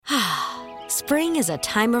Spring is a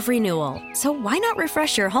time of renewal, so why not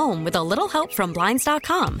refresh your home with a little help from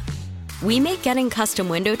Blinds.com? We make getting custom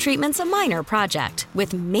window treatments a minor project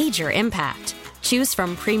with major impact. Choose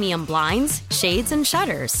from premium blinds, shades, and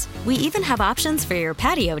shutters. We even have options for your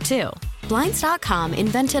patio, too. Blinds.com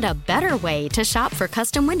invented a better way to shop for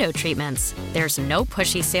custom window treatments. There's no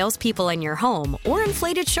pushy salespeople in your home or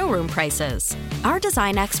inflated showroom prices. Our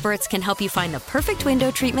design experts can help you find the perfect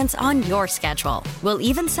window treatments on your schedule. We'll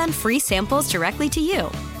even send free samples directly to you.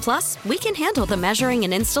 Plus, we can handle the measuring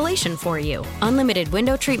and installation for you. Unlimited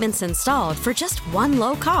window treatments installed for just one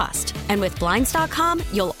low cost. And with Blinds.com,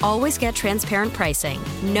 you'll always get transparent pricing.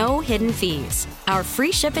 No hidden fees. Our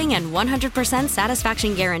free shipping and 100%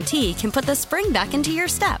 satisfaction guarantee can put the spring back into your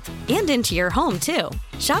step and into your home, too.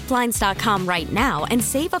 Shop Blinds.com right now and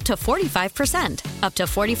save up to 45%. Up to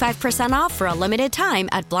 45% off for a limited time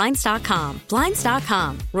at Blinds.com.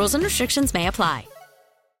 Blinds.com. Rules and restrictions may apply.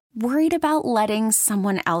 Worried about letting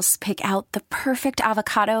someone else pick out the perfect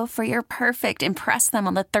avocado for your perfect impress them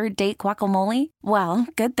on the third date guacamole? Well,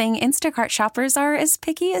 good thing Instacart shoppers are as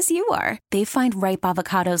picky as you are. They find ripe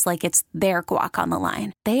avocados like it's their guac on the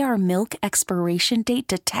line. They are milk expiration date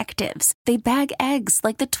detectives. They bag eggs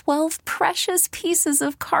like the 12 precious pieces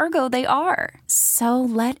of cargo they are. So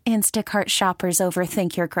let Instacart shoppers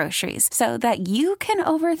overthink your groceries so that you can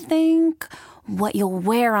overthink what you'll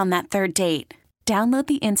wear on that third date. Download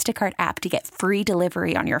the Instacart app to get free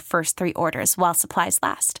delivery on your first 3 orders while supplies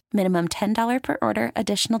last. Minimum $10 per order.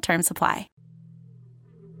 Additional terms apply.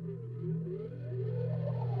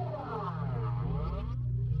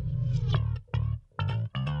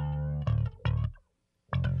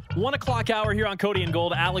 One o'clock hour here on Cody and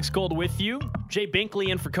Gold. Alex Gold with you. Jay Binkley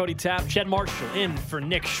in for Cody Tapp. Jed Marshall in for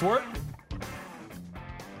Nick Schwartz.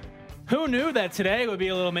 Who knew that today would be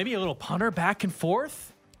maybe a little punter back and forth?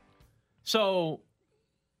 So,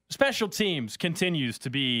 special teams continues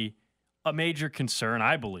to be a major concern,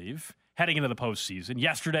 I believe, heading into the postseason.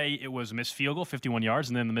 Yesterday, it was a missed field goal, 51 yards,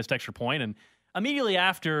 and then the missed extra point. And immediately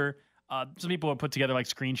after, some people would put together like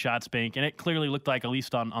screenshots, Bink, and it clearly looked like, at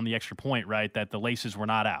least on the extra point, right, that the laces were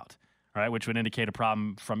not out, right, which would indicate a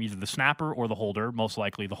problem from either the snapper or the holder, most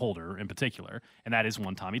likely the holder in particular, and that is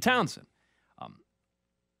one Tommy Townsend.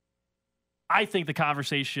 I think the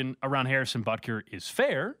conversation around Harrison Butker is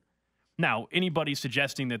fair. Now, anybody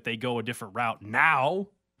suggesting that they go a different route now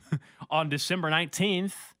on December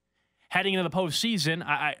 19th, heading into the postseason,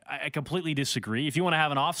 I completely disagree. If you want to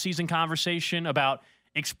have an off-season conversation about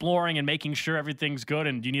exploring and making sure everything's good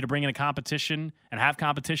and you need to bring in a competition and have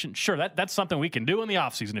competition, sure, that's something we can do in the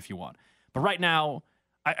off-season if you want. But right now,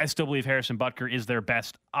 I still believe Harrison Butker is their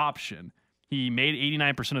best option. He made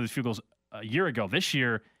 89% of the field goals a year ago. This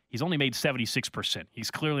year, he's only made 76%.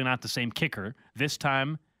 He's clearly not the same kicker this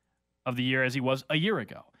time of the year as he was a year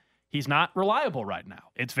ago. He's not reliable right now.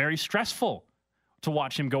 It's very stressful to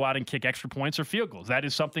watch him go out and kick extra points or field goals. That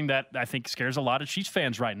is something that I think scares a lot of Chiefs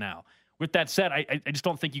fans right now. With that said, I just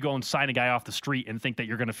don't think you go and sign a guy off the street and think that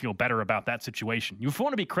you're going to feel better about that situation. You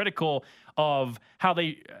want to be critical of how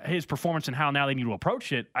his performance and how now they need to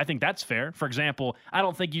approach it. I think that's fair. For example, I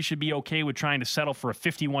don't think you should be okay with trying to settle for a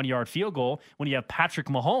 51-yard field goal when you have Patrick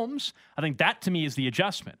Mahomes. I think that, to me, is the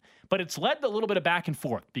adjustment. But it's led to a little bit of back and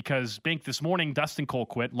forth because, Bink, this morning, Dustin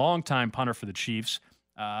Colquitt, longtime punter for the Chiefs,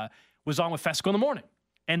 was on with Fesco in the morning.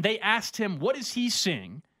 And they asked him, what is he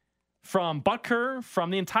seeing from Butker, from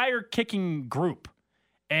the entire kicking group?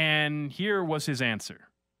 And here was his answer.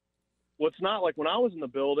 Well, it's not like when I was in the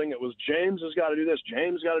building, it was James has got to do this,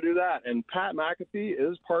 James got to do that. And Pat McAfee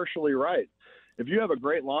is partially right. If you have a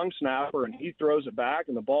great long snapper and he throws it back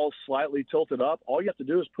and the ball's slightly tilted up, all you have to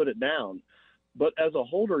do is put it down. But as a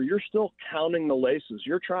holder, you're still counting the laces.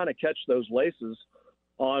 You're trying to catch those laces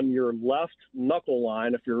on your left knuckle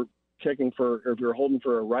line if you're holding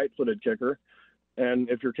for a right-footed kicker. And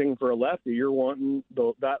if you're kicking for a lefty, you're wanting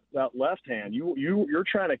that left hand. You're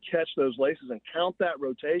trying to catch those laces and count that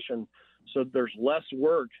rotation so there's less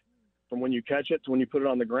work from when you catch it to when you put it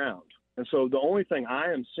on the ground. And so the only thing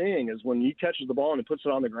I am seeing is when he catches the ball and he puts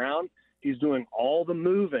it on the ground, he's doing all the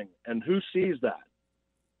moving. And who sees that?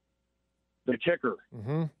 The kicker.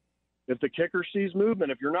 Mm-hmm. If the kicker sees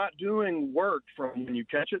movement, if you're not doing work from when you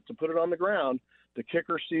catch it to put it on the ground, the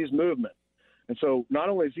kicker sees movement. And so not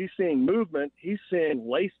only is he seeing movement, he's seeing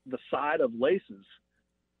the side of laces.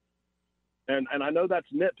 And I know that's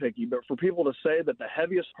nitpicky, but for people to say that the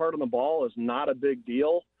heaviest part on the ball is not a big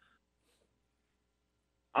deal,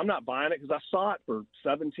 I'm not buying it because I saw it for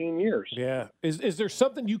 17 years. Yeah. Is there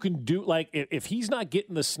something you can do? Like, if he's not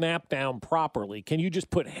getting the snap down properly, can you just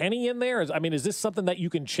put Henny in there? Is this something that you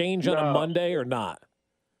can change on a Monday or not?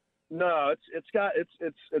 No, it's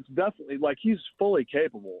definitely like he's fully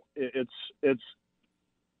capable. It's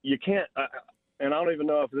you can't, and I don't even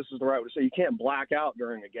know if this is the right way to say, you can't black out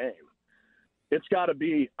during a game. It's got to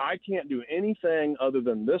be, I can't do anything other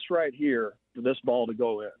than this right here for this ball to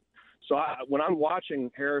go in. So when I'm watching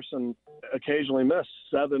Harrison occasionally miss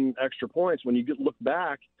 7 extra points, when you look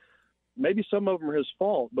back, maybe some of them are his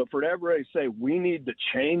fault, but for everybody to say we need to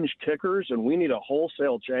change kickers and we need a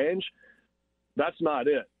wholesale change, that's not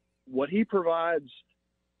it. What he provides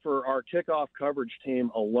for our kickoff coverage team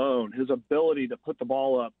alone, his ability to put the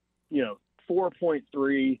ball up,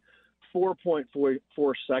 4.3,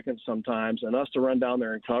 4.4 seconds sometimes, and us to run down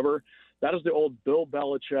there and cover, that is the old Bill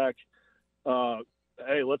Belichick,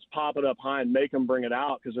 hey, let's pop it up high and make them bring it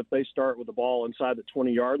out, because if they start with the ball inside the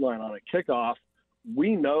 20-yard line on a kickoff,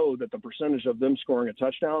 we know that the percentage of them scoring a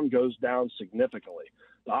touchdown goes down significantly.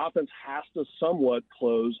 The offense has to somewhat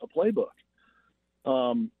close a playbook.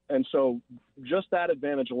 And so just that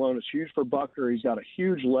advantage alone is huge for Butker. He's got a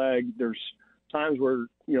huge leg. There's times where,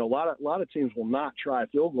 a lot of teams will not try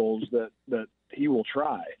field goals that he will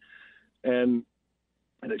try. And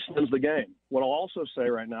it extends the game. What I'll also say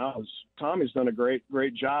right now is Tommy's done a great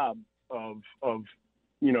job of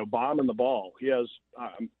bombing the ball. He has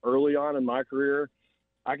early on in my career,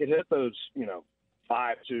 I could hit those,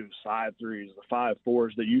 5-2, side threes, the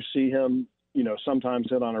 5-4s that you see him, sometimes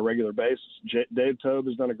hit on a regular basis. Dave Tobe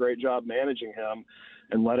has done a great job managing him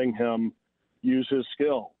and letting him use his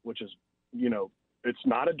skill, which is, it's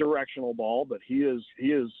not a directional ball, but he is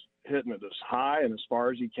hitting it as high and as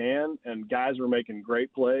far as he can, and guys are making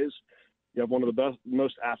great plays. You have one of the best,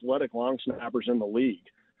 most athletic long snappers in the league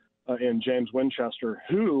in James Winchester,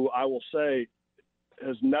 who I will say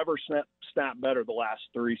has never snapped better the last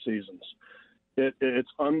 3 seasons. It's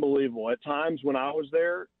unbelievable. At times when I was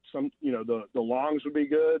there, the longs would be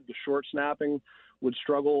good. The short snapping would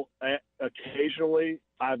struggle occasionally.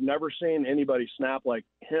 I've never seen anybody snap like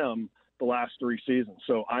him the last 3 seasons.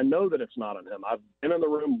 So I know that it's not on him. I've been in the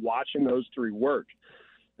room watching those 3 work.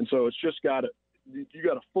 And so it's just you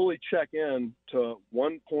got to fully check in to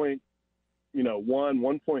 1.1,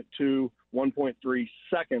 1.2, 1.3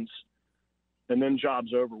 seconds, and then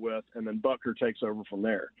job's over with, and then Butker takes over from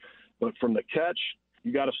there. But from the catch,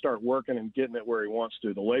 you got to start working and getting it where he wants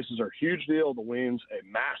to. The laces are a huge deal. The leans, a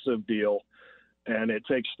massive deal. And it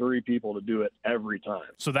takes 3 people to do it every time.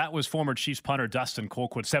 So that was former Chiefs punter Dustin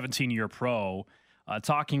Colquitt, 17-year pro,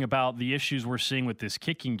 talking about the issues we're seeing with this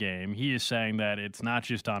kicking game. He is saying that it's not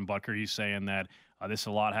just on Butker. He's saying that this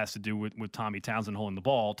a lot has to do with Tommy Townsend holding the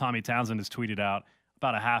ball. Tommy Townsend has tweeted out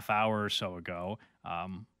about a half hour or so ago.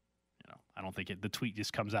 I don't think the tweet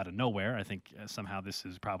just comes out of nowhere. I think somehow this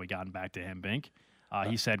has probably gotten back to him, Bink.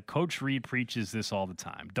 He said, Coach Reed preaches this all the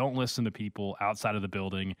time. Don't listen to people outside of the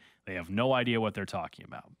building. They have no idea what they're talking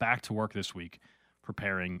about. Back to work this week,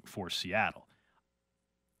 preparing for Seattle.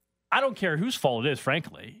 I don't care whose fault it is,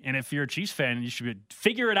 frankly. And if you're a Chiefs fan, you should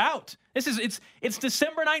figure it out. It's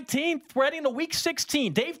December 19th. We're heading to Week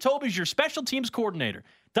 16. Dave Tobe is your special teams coordinator.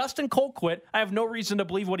 Dustin Colquitt, I have no reason to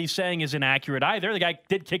believe what he's saying is inaccurate either. The guy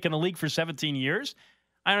did kick in the league for 17 years.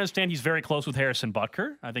 I understand he's very close with Harrison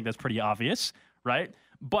Butker. I think that's pretty obvious, right?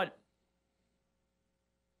 But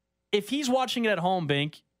if he's watching it at home,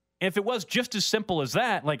 Bink, if it was just as simple as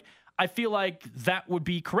that, I feel like that would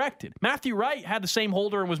be corrected. Matthew Wright had the same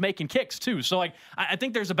holder and was making kicks too. So I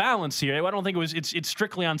think there's a balance here. I don't think it's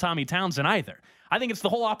strictly on Tommy Townsend either. I think it's the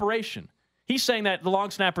whole operation. He's saying that the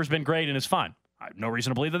long snapper's been great and is fine. I have no reason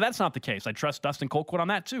to believe that that's not the case. I trust Dustin Colquitt on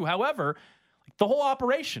that too. However, the whole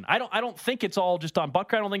operation, I don't think it's all just on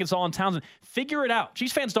Butker. I don't think it's all on Townsend. Figure it out.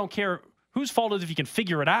 Chiefs fans don't care whose fault it is if you can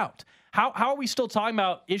figure it out. How are we still talking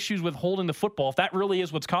about issues with holding the football if that really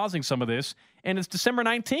is what's causing some of this, and it's December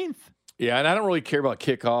 19th? Yeah, and I don't really care about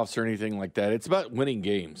kickoffs or anything like that. It's about winning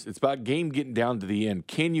games. It's about game getting down to the end.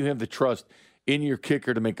 Can you have the trust in your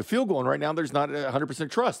kicker to make a field goal? And right now there's not 100%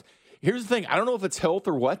 trust. Here's the thing. I don't know if it's health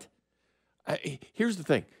or what. Here's the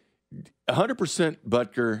thing. 100%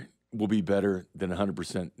 Butker will be better than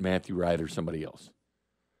 100% Matthew Wright or somebody else.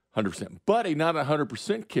 100%. But a not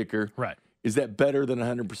 100% kicker, right? Is that better than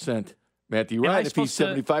 100% Matthew Wright? If he's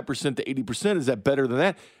 75% to 80%, is that better than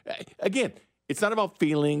that? Again, it's not about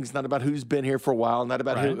feelings, not about who's been here for a while, not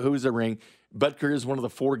about who's a ring. Butker is one of the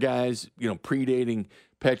 4 guys, predating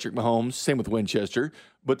Patrick Mahomes. Same with Winchester.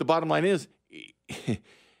 But the bottom line is,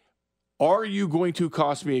 are you going to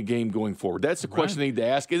cost me a game going forward? That's the question they need to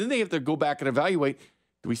ask. And then they have to go back and evaluate,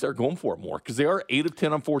 do we start going for it more? Because they are 8 of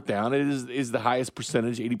 10 on 4th down. It is the highest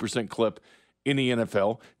percentage, 80% clip in the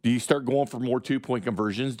NFL. Do you start going for more 2-point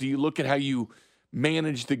conversions? Do you look at how you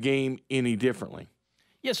manage the game any differently?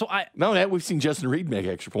 Yeah, so No, that we've seen Justin Reed make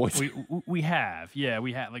extra points. we have. Yeah,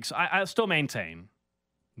 we have. Like, so I still maintain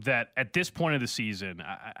that at this point of the season,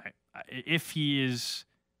 if he is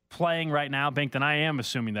playing right now, Bink, then I am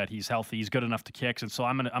assuming that he's healthy. He's good enough to kick, and so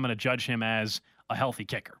I'm gonna judge him as a healthy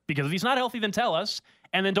kicker. Because if he's not healthy, then tell us,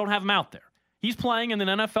 and then don't have him out there. He's playing in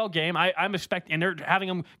an NFL game. I'm expecting, and they're having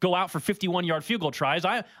him go out for 51-yard field goal tries.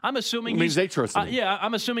 I'm assuming they trust him. Yeah,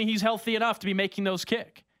 I'm assuming he's healthy enough to be making those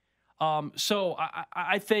kick. So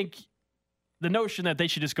I think the notion that they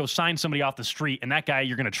should just go sign somebody off the street and that guy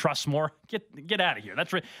you're going to trust more, get out of here.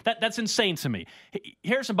 That's insane to me.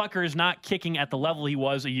 Harrison Butker is not kicking at the level he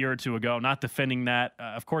was a year or two ago, not defending that.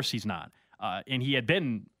 Of course he's not. And he had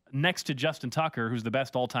been next to Justin Tucker, who's the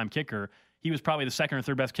best all-time kicker. He was probably the second or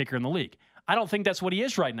third best kicker in the league. I don't think that's what he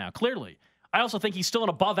is right now, clearly. I also think he's still an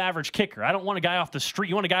above-average kicker. I don't want a guy off the street.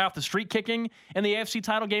 You want a guy off the street kicking in the AFC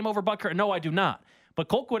title game over Butker? No, I do not. But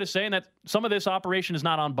Colquitt is saying that some of this operation is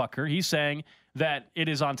not on Butker. He's saying that it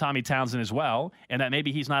is on Tommy Townsend as well, and that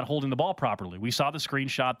maybe he's not holding the ball properly. We saw the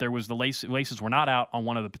screenshot. There was the laces were not out on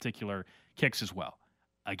one of the particular kicks as well.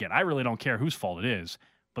 Again, I really don't care whose fault it is,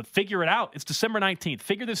 but figure it out. It's December 19th.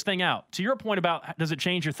 Figure this thing out. To your point about does it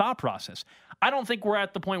change your thought process, I don't think we're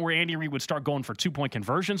at the point where Andy Reid would start going for 2-point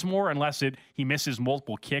conversions more unless he misses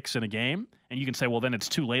multiple kicks in a game. And you can say, well, then it's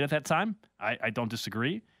too late at that time. I don't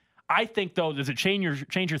disagree. I think, though, does it change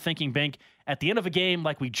your thinking, Bink, at the end of a game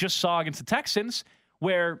like we just saw against the Texans,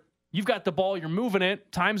 where you've got the ball, you're moving it,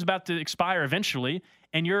 time's about to expire eventually,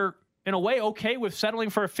 and you're, in a way, okay with settling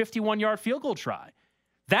for a 51-yard field goal try.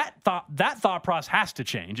 That thought process has to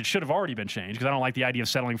change. It should have already been changed because I don't like the idea of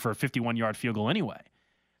settling for a 51-yard field goal anyway.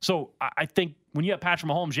 So I think when you have Patrick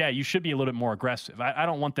Mahomes, yeah, you should be a little bit more aggressive. I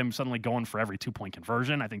don't want them suddenly going for every 2-point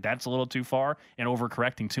conversion. I think that's a little too far and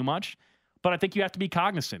overcorrecting too much. But I think you have to be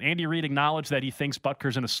cognizant. Andy Reid acknowledged that he thinks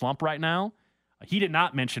Butker's in a slump right now. He did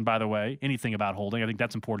not mention, by the way, anything about holding. I think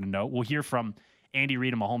that's important to note. We'll hear from Andy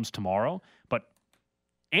Reid and Mahomes tomorrow. But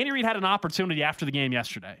Andy Reid had an opportunity after the game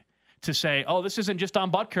yesterday to say, oh, this isn't just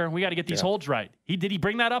on Butker. We got to get these holds right. Did he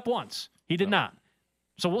bring that up once? He did not.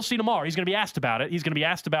 So we'll see tomorrow. He's going to be asked about it. He's going to be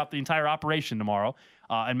asked about the entire operation tomorrow.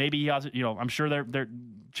 And maybe he has, I'm sure they're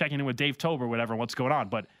checking in with Dave Tober or whatever, what's going on.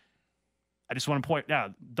 But I just want to point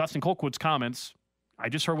out Dustin Colquitt's comments. I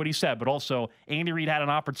just heard what he said, but also Andy Reid had an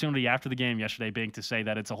opportunity after the game yesterday, Bink, to say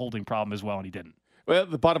that it's a holding problem as well, and he didn't. Well,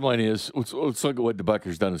 the bottom line is, let's look at what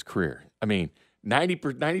Butker's done in his career. I mean,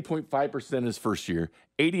 90.5% his first year,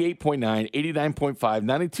 88.9, 89.5,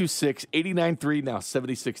 92.6, 89.3, now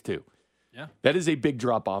 76.2. Yeah, that is a big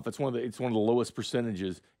drop off. It's one of the lowest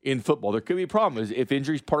percentages in football. There could be a problem. If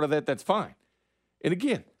injury's part of that, that's fine. And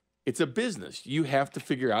again, it's a business. You have to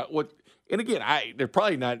figure out what. And again, they're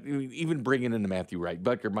probably not even bringing in the Matthew Wright.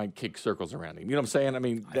 Butker might kick circles around him. You know what I'm saying? I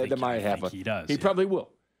mean, that might happen. He does. He probably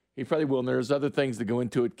will. He probably will. And there's other things that go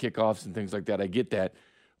into it, kickoffs and things like that. I get that.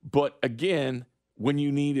 But again, when you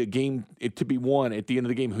need a game to be won at the end of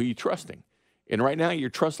the game, who are you trusting? And right now, your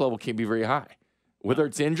trust level can't be very high. Whether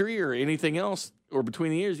it's injury or anything else or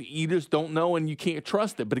between the years, you just don't know and you can't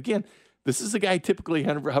trust it. But again, this is a guy typically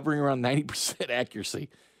hovering around 90% accuracy.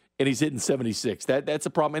 And he's hitting 76. That's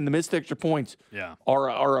a problem. And the missed extra points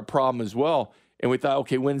are a problem as well. And we thought,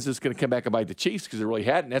 okay, when is this going to come back and bite the Chiefs? Because it really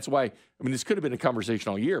hadn't. That's why, I mean, this could have been a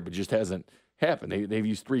conversation all year, but just hasn't happened. They've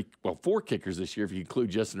used 4 kickers this year, if you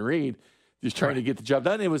include Justin Reed, just trying to get the job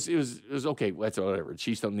done. It was okay, well, that's whatever.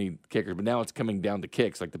 Chiefs don't need kickers. But now it's coming down to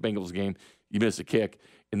kicks. Like the Bengals game, you miss a kick.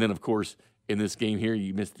 And then, of course, in this game here,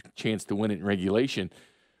 you missed a chance to win it in regulation.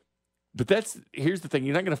 But here's the thing.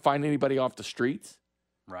 You're not going to find anybody off the streets.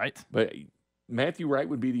 Right. But Matthew Wright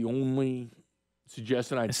would be the only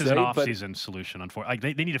suggestion I'd say. This is an off-season solution, unfortunately.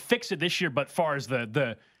 Like they need to fix it this year, but far as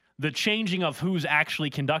the changing of who's actually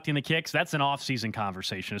conducting the kicks, that's an off-season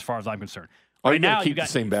conversation as far as I'm concerned. Right now, you got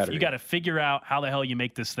the same battery. You got to figure out how the hell you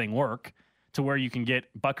make this thing work to where you can get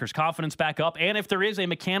Butker's confidence back up. And if there is a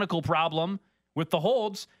mechanical problem with the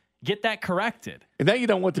holds, get that corrected. And now you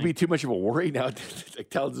don't want to be too much of a worry. Now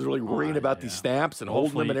Townsend's really worrying about these snaps and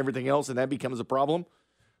holding them and everything else, and that becomes a problem.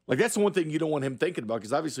 Like, that's the one thing you don't want him thinking about,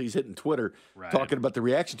 because obviously he's hitting Twitter talking about the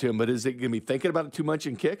reaction to him, but is it going to be thinking about it too much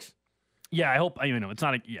in kicks? Yeah, I hope, it's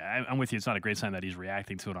not I'm with you. It's not a great sign that he's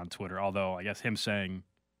reacting to it on Twitter, although I guess him saying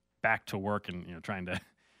back to work and, trying to,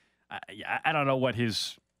 I don't know what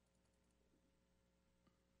his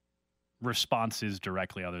response is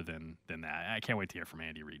directly other than that. I can't wait to hear from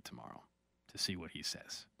Andy Reid tomorrow to see what he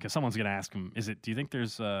says, because someone's going to ask him, do you think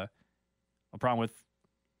there's a problem with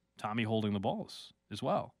Tommy holding the balls as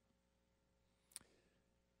well?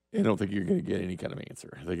 I don't think you're going to get any kind of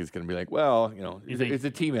answer. I think it's going to be like, well, it's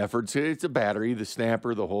a team effort. It's a battery, the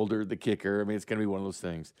snapper, the holder, the kicker. I mean, it's going to be one of those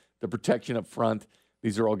things. The protection up front,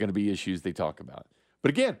 these are all going to be issues they talk about. But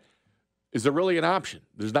again, is there really an option?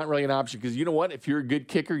 There's not really an option because you know what? If you're a good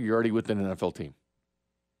kicker, you're already with an NFL team.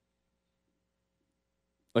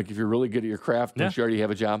 Like if you're really good at your craft, don't you already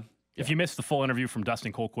have a job? If you missed the full interview from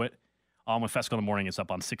Dustin Colquitt with Fesco in the Morning, it's up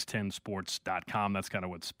on 610sports.com. That's kind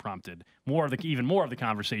of what's prompted even more of the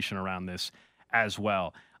conversation around this as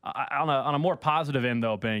well. On a more positive end,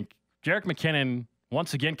 though, Bink, Jerick McKinnon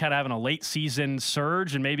once again kind of having a late season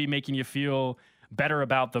surge and maybe making you feel better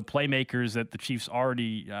about the playmakers that the Chiefs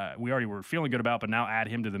we already were feeling good about, but now add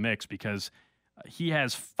him to the mix because he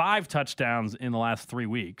has 5 touchdowns in the last 3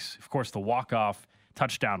 weeks. Of course, the walk-off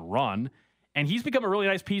touchdown run, and he's become a really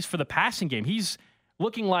nice piece for the passing game. He's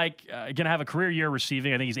looking like going to have a career year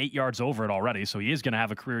receiving. I think he's 8 yards over it already, so he is going to have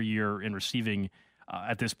a career year in receiving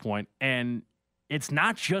at this point. And it's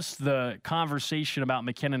not just the conversation about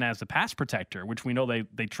McKinnon as the pass protector, which we know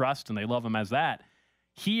they trust and they love him as that.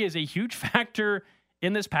 He is a huge factor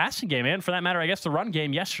in this passing game, and for that matter, I guess the run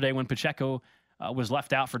game yesterday when Pacheco was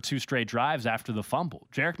left out for 2 straight drives after the fumble.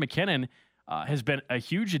 Jerick McKinnon has been a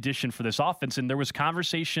huge addition for this offense. And there was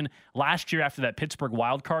conversation last year after that Pittsburgh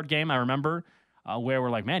wildcard game, I remember, where we're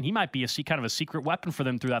like, man, he might be kind of a secret weapon for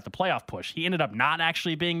them throughout the playoff push. He ended up not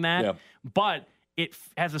actually being that, but it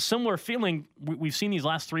has a similar feeling we've seen these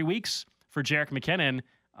last 3 weeks for Jerick McKinnon.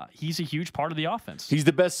 He's a huge part of the offense. He's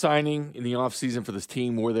the best signing in the offseason for this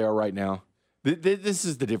team where they are right now. This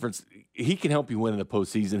is the difference. He can help you win in the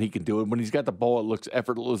postseason. He can do it. When he's got the ball, it looks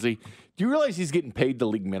effortlessly. Do you realize he's getting paid the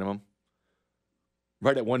league minimum?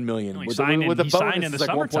 Right at $1 million. He signed in the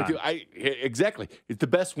summertime. Exactly. It's the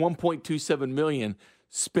best $1.27 million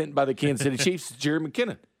spent by the Kansas City Chiefs, Jerick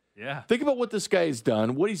McKinnon. Yeah. Think about what this guy has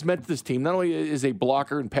done, what he's meant to this team. Not only is a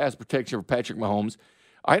blocker and pass protection for Patrick Mahomes.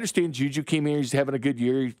 I understand Juju came here. He's having a good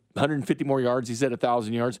year. 150 more yards. He's at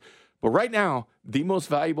 1,000 yards. But right now, the most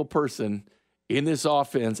valuable person in this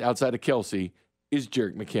offense outside of Kelsey is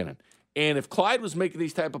Jerick McKinnon. And if Clyde was making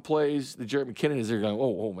these type of plays, the Jerick McKinnon is there going,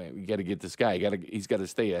 oh man, we got to get this guy. He's got to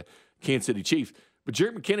stay a Kansas City Chief. But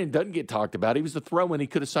Jerick McKinnon doesn't get talked about. He was the throw-in. He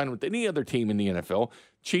could have signed with any other team in the NFL.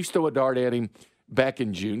 Chiefs throw a dart at him back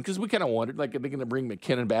in June because we kind of wondered, like, are they going to bring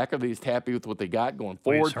McKinnon back? Are they just happy with what they got going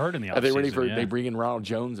forward? Well, he's hurt in the offseason. Are they ready for they bring in Ronald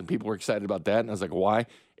Jones, and people were excited about that. And I was like, why?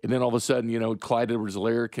 And then all of a sudden, Clyde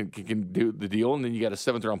Edwards-Helaire can do the deal, and then you got a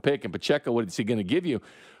 7th-round pick. And Pacheco, what is he going to give you?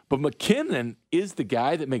 But McKinnon is the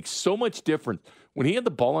guy that makes so much difference. When he had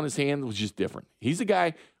the ball in his hand, it was just different. He's the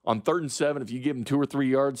guy on 3rd and 7, if you give him 2 or 3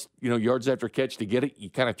 yards, yards after catch to get it, you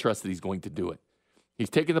kind of trust that he's going to do it. He's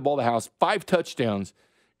taking the ball to the house. 5 touchdowns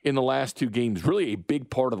in the last 2 games. Really a big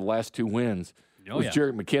part of the last 2 wins was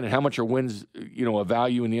Jerick McKinnon. How much are wins, a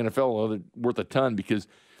value in the NFL? Well, they're worth a ton because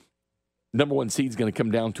number 1 seed is going to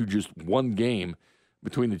come down to just 1 game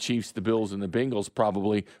between the Chiefs, the Bills, and the Bengals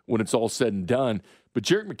probably when it's all said and done. But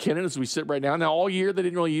Jerick McKinnon, as we sit right now, all year they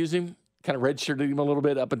didn't really use him, kind of redshirted him a little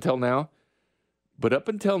bit up until now. But up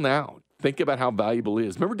until now, think about how valuable he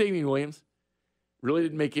is. Remember Damian Williams? Really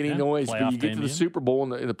didn't make any noise, but you get to the Super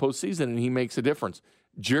Bowl in the postseason, and he makes a difference.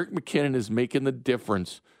 Jerick McKinnon is making the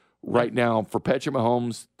difference right now for Patrick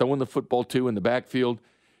Mahomes, throwing the football to in the backfield.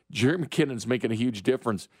 Jerick McKinnon is making a huge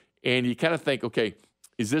difference. And you kind of think, okay,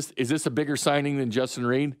 is this a bigger signing than Justin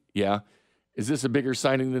Reed? Yeah. Is this a bigger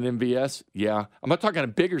signing than MVS? Yeah. I'm not talking a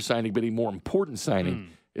bigger signing, but a more important signing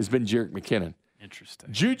has been Jerick McKinnon.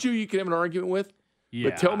 Interesting. Juju, you can have an argument with. Yeah,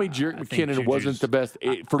 but tell me Jerick McKinnon wasn't the best.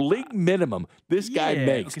 For league minimum, this guy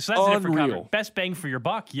makes so that's unreal. Best bang for your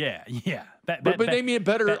buck? Yeah. But name me a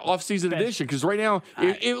better offseason addition because right now,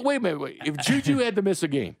 wait a minute. If Juju had to miss a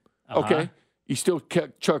game, okay, you still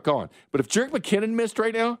chuck on. But if Jerick McKinnon missed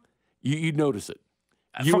right now, you'd notice it.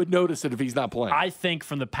 You would notice it if he's not playing. I think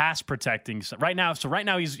from the pass protecting right now. So right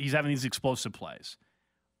now he's having these explosive plays.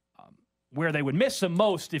 Where they would miss the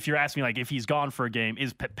most, if you're asking me, like if he's gone for a game,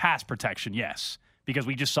 is pass protection. Yes, because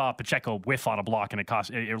we just saw Pacheco whiff on a block and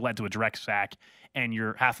it led to a direct sack, and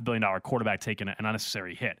your $500 million quarterback taking an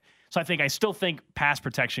unnecessary hit. So I still think pass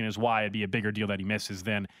protection is why it'd be a bigger deal that he misses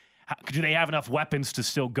than. Do they have enough weapons to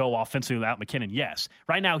still go offensively without McKinnon? Yes.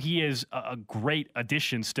 Right now, he is a great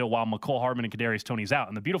addition still while McCole Hardman and Kadarius Toney's out.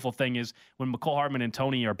 And the beautiful thing is when McCole Hardman and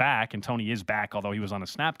Toney are back, and Toney is back, although he was on a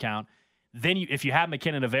snap count, then if you have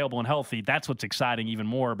McKinnon available and healthy, that's what's exciting even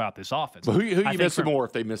more about this offense. But who you missing more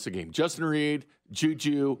if they miss a game? Justin Reed,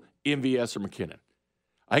 Juju, MVS, or McKinnon?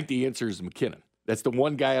 I think the answer is McKinnon. That's the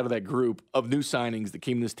one guy out of that group of new signings that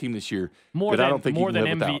came to this team this year. More I don't think more than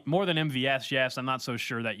without. More than MVS, yes. I'm not so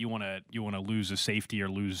sure that you want to lose a safety or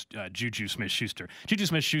lose Juju Smith-Schuster. Juju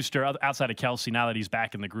Smith-Schuster, outside of Kelsey, now that he's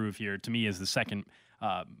back in the groove here, to me is the second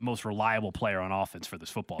most reliable player on offense for this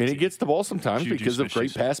football team. And he gets the ball sometimes Juju because of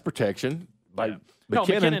great Smith-Schuster. pass protection by No,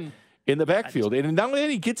 McKinnon in the backfield. And not only that,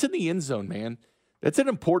 he gets in the end zone, man. That's an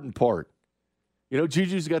important part. You know,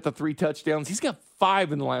 Juju's got the 3 touchdowns. He's got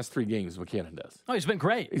 5 in the last 3 games, McKinnon does. Oh, he's been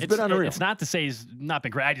great. He's been unreal. It's not to say he's not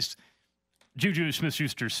been great. Juju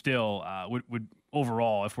Smith-Schuster still would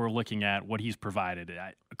overall, if we're looking at what he's provided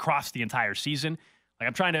across the entire season, like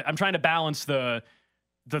I'm trying to balance the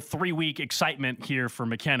 3-week excitement here for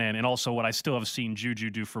McKinnon and also what I still have seen Juju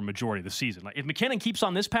do for majority of the season. Like if McKinnon keeps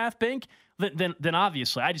on this path, Bink, then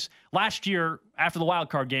obviously last year after the wild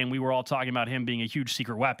card game we were all talking about him being a huge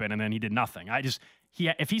secret weapon and then he did nothing.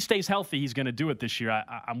 If he stays healthy, he's going to do it this year.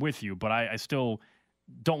 I'm with you, but I still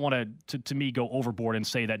don't want to me go overboard and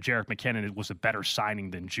say that Jerick McKinnon was a better signing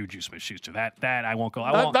than Juju Smith-Schuster. That I won't go.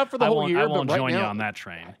 Not for the whole year, I won't but right join now, you on that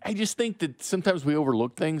train. I just think that sometimes we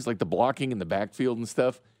overlook things like the blocking in the backfield and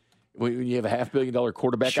stuff. When you have a $500 million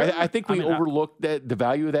quarterback, Sure. I think we overlook the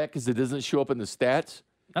value of that because it doesn't show up in the stats.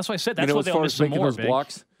 That's why I said that's where as they'll far miss as him making more. those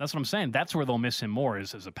blocks. That's what I'm saying. That's where they'll miss him more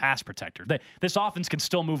is as a pass protector. This offense can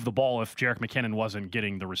still move the ball if Jerick McKinnon wasn't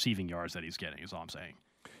getting the receiving yards that he's getting, is all I'm saying.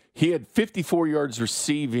 He had 54 yards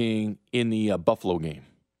receiving in the Buffalo game.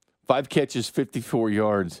 5 catches, 54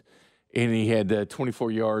 yards, and he had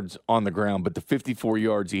 24 yards on the ground. But the 54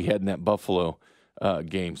 yards he had in that Buffalo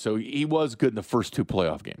game. So he was good in the first 2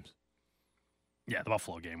 playoff games. Yeah, the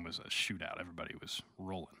Buffalo game was a shootout. Everybody was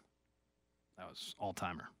rolling. That was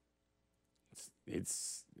all-timer.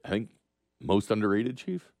 It's I think, most underrated,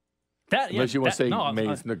 Chief? Unless you want to say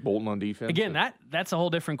maybe it's Nick Bolton on defense. Again, that's a whole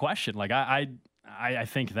different question. Like I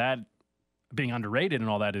think that being underrated and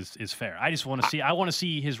all that is fair. I just want to see. I want to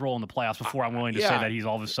see his role in the playoffs before I'm willing to say that he's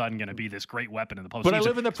all of a sudden going to be this great weapon in the postseason. But I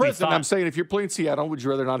live in the present. I'm saying if you're playing Seattle, would you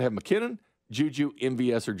rather not have McKinnon, Juju,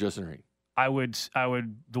 MVS, or Justin Reed? I would.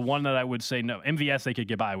 The one that I would say no. MVS they could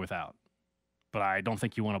get by without, but I don't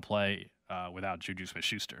think you want to play without Juju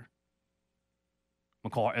Smith-Schuster.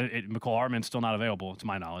 McCall Hartman's still not available, to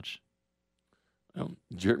my knowledge. Well,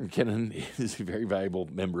 Jerick McKinnon is a very valuable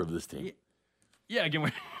member of this team. Yeah,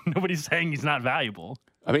 again, nobody's saying he's not valuable.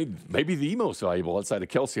 I mean, maybe the most valuable outside of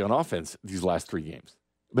Kelsey on offense these last 3 games.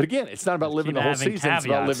 But again, it's not about living the whole season. It's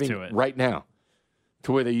about living right now to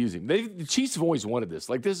the way they use him. The Chiefs have always wanted this.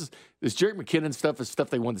 Like this Jerick McKinnon stuff is stuff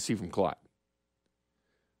they wanted to see from Clyde.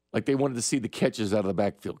 Like they wanted to see the catches out of the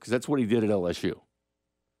backfield because that's what he did at LSU.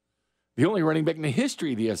 The only running back in the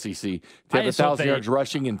history of the SEC to have 1,000 yards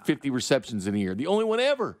rushing and 50 receptions in a year. The only one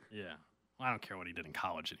ever. Yeah. Well, I don't care what he did in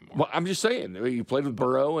college anymore. Well, I'm just saying. He played with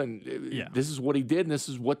Burrow, and this is what he did, and this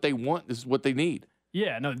is what they want. This is what they need.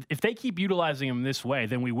 Yeah, no, if they keep utilizing him this way,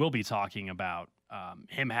 then we will be talking about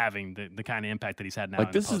him having the kind of impact that he's had now.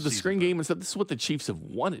 Like, this is the screen game and stuff. This is what the Chiefs have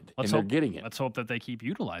wanted, and they're getting it. Let's hope that they keep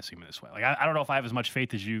utilizing him this way. Like, I don't know if I have as much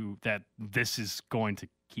faith as you that this is going to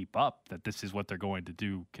keep up, that this is what they're going to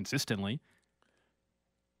do consistently.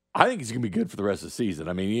 I think he's going to be good for the rest of the season.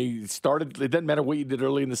 I mean, he started. It doesn't matter what you did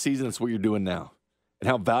early in the season. It's what you're doing now, and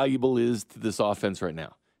how valuable is to this offense right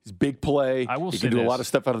now. He's big play. He can do a lot of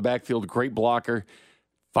stuff out of the backfield. Great blocker.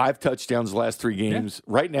 5 touchdowns the last 3 games.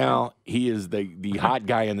 Yeah. Right now, he is the hot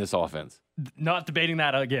guy in this offense. Not debating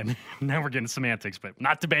that again. Now we're getting semantics, but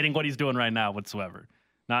not debating what he's doing right now whatsoever.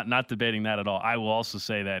 Not debating that at all. I will also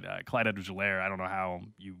say that Clyde Edwards-Helaire, I don't know how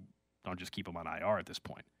you don't just keep him on IR at this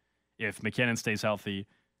point. If McKinnon stays healthy,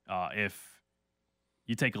 if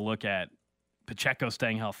you take a look at Pacheco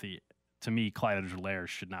staying healthy, to me, Clyde Edwards-Helaire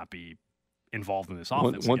should not be involved in this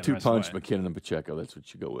offense. 1-2 punch, McKinnon and Pacheco. That's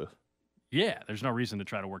what you go with. Yeah, there's no reason to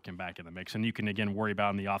try to work him back in the mix. And you can, again, worry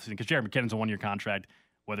about him in the offseason because Jerick McKinnon's a 1-year contract,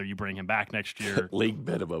 whether you bring him back next year. League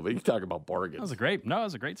bet above it. You talk about bargains. That was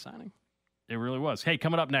a great signing. It really was. Hey,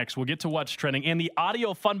 coming up next, we'll get to what's trending and the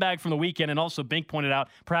audio fun bag from the weekend. And also, Bink pointed out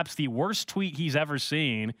perhaps the worst tweet he's ever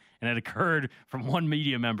seen, and it occurred from one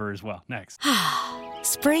media member as well. Next.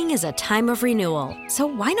 Spring is a time of renewal, so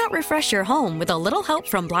why not refresh your home with a little help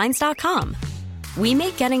from Blinds.com? We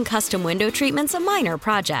make getting custom window treatments a minor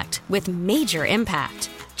project with major impact.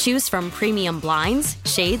 Choose from premium blinds,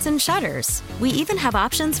 shades, and shutters. We even have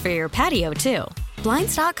options for your patio, too.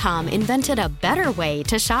 Blinds.com invented a better way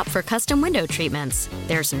to shop for custom window treatments.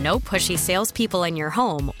 There's no pushy salespeople in your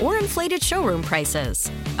home or inflated showroom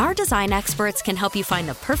prices. Our design experts can help you find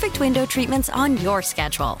the perfect window treatments on your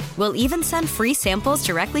schedule. We'll even send free samples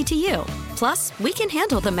directly to you. Plus, we can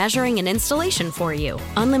handle the measuring and installation for you.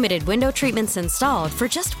 Unlimited window treatments installed for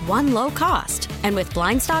just one low cost. And with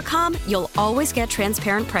Blinds.com, you'll always get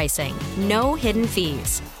transparent pricing, no hidden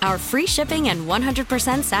fees. Our free shipping and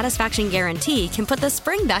 100% satisfaction guarantee can put the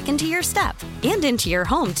spring back into your step and into your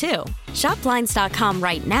home, too. Shop Blinds.com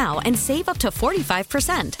right now and save up to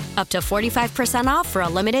 45%. Up to 45% off for a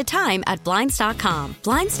limited time at Blinds.com.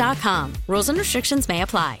 Blinds.com. Rules and restrictions may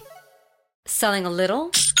apply. Selling a little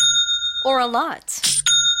or a lot?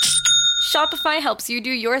 Shopify helps you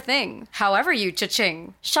do your thing, however you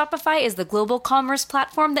cha-ching. Shopify is the global commerce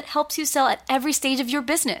platform that helps you sell at every stage of your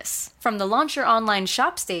business. From the launch your online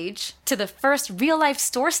shop stage, to the first real-life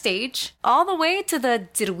store stage, all the way to the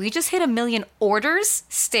did we just hit 1 million orders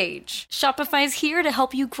stage. Shopify's here to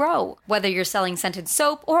help you grow. Whether you're selling scented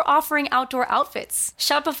soap or offering outdoor outfits,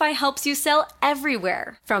 Shopify helps you sell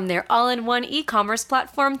everywhere. From their all-in-one e-commerce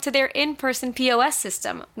platform to their in-person POS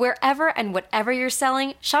system, wherever and whatever you're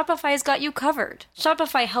selling, Shopify's got you covered.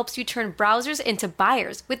 Shopify helps you turn browsers into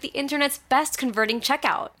buyers with the internet's best converting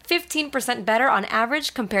checkout. 15% better on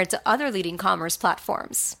average compared to other leading commerce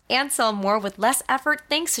platforms. And sell more with less effort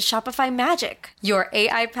thanks to Shopify Magic, your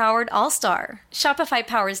AI-powered all-star. Shopify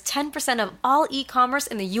powers 10% of all e-commerce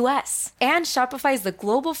in the U.S. And Shopify is the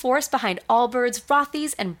global force behind Allbirds,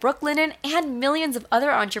 Rothy's, and Brooklinen, and millions of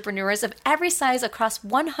other entrepreneurs of every size across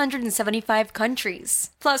 175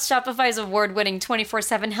 countries. Plus, Shopify's award-winning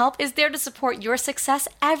 24/7 help is there to support your success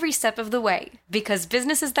every step of the way. Because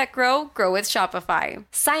businesses that grow, grow with Shopify.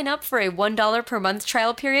 Sign up for a $1 per month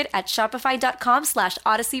trial period at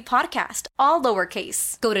shopify.com/Odyssey Podcast, all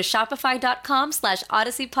lowercase. Go to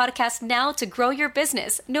shopify.com/Odyssey Podcast now to grow your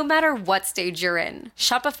business, no matter what stage you're in.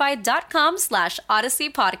 Shopify.com/Odyssey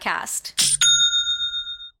Podcast.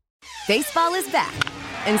 Baseball is back,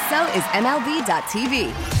 and so is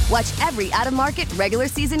MLB.tv. Watch every out-of-market regular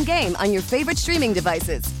season game on your favorite streaming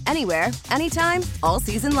devices, anywhere, anytime, all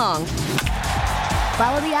season long.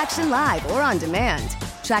 Follow the action live or on demand.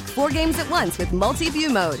 Track 4 games at once with multi-view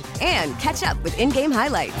mode and catch up with in-game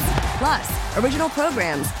highlights. Plus, original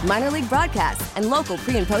programs, minor league broadcasts, and local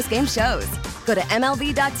pre- and post-game shows. Go to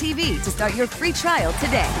MLB.tv to start your free trial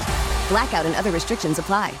today. Blackout and other restrictions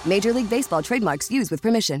apply. Major League Baseball trademarks used with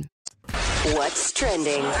permission. What's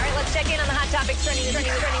trending? All right, let's check in on the hot topics trending.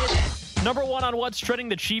 Number one on What's Trending,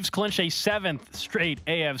 the Chiefs clinch a 7th straight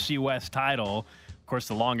AFC West title. Of course,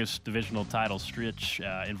 the longest divisional title stretch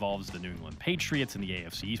involves the New England Patriots in the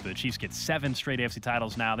AFC East, but the Chiefs get 7 straight AFC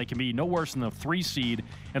titles now. They can be no worse than the 3 seed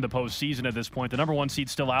in the postseason at this point. The number 1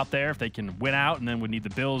 seed's still out there if they can win out, and then would need the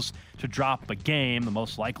Bills to drop a game. The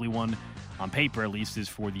most likely one, on paper at least, is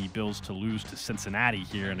for the Bills to lose to Cincinnati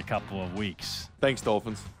here in a couple of weeks. Thanks,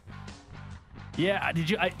 Dolphins. Yeah,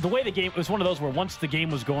 the way the game, it was one of those where once the game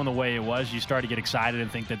was going the way it was, you started to get excited and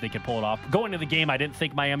think that they could pull it off. Going into the game, I didn't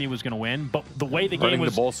think Miami was going to win, but the way the game was, running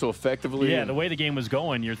the ball so effectively. Yeah, the way the game was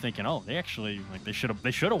going, you're thinking, oh, they actually they should have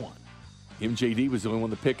won. MJD was the only one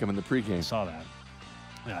to pick him in the pregame. I saw that.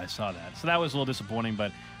 Yeah, I saw that. So that was a little disappointing,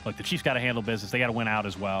 but look, the Chiefs got to handle business. They got to win out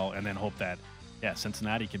as well, and then hope that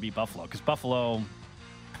Cincinnati could beat Buffalo, because Buffalo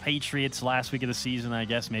Patriots last week of the season, I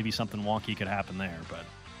guess maybe something wonky could happen there, but.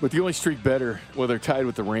 But the only streak better, well, they're tied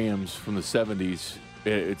with the Rams from the 70s.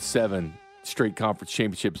 It's 7 straight conference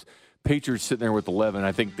championships. Patriots sitting there with 11.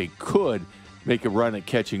 I think they could make a run at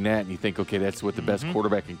catching that, and you think, okay, that's what the best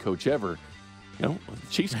quarterback and coach ever. You know, the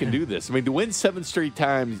Chiefs can do this. I mean, to win 7 straight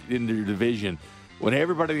times in their division when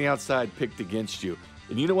everybody on the outside picked against you.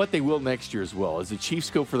 And you know what? They will next year as well. As the Chiefs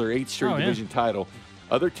go for their 8th straight division title,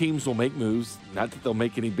 other teams will make moves. Not that they'll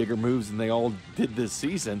make any bigger moves than they all did this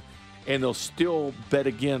season. And they'll still bet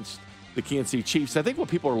against the Kansas City Chiefs. I think what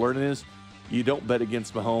people are learning is you don't bet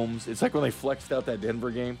against Mahomes. It's like when they flexed out that Denver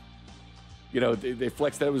game. You know, they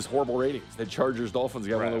flexed out. It was horrible ratings. The Chargers-Dolphins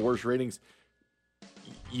got one of the worst ratings.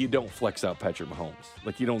 You don't flex out Patrick Mahomes.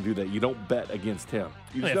 Like, you don't do that. You don't bet against him.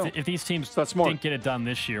 You just don't. If these teams didn't get it done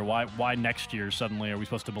this year, why next year suddenly are we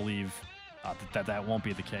supposed to believe that won't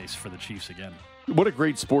be the case for the Chiefs again? What a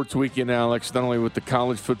great sports weekend, Alex, not only with the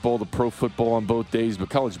college football, the pro football on both days, but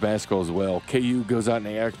college basketball as well. KU goes out and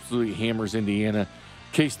absolutely hammers Indiana.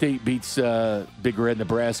 K-State beats Big Red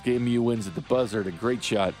Nebraska. MU wins at the buzzer. A great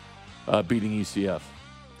shot beating UCF.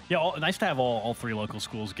 Yeah, nice to have all 3 local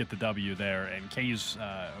schools get the W there, and KU's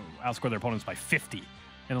outscored their opponents by 50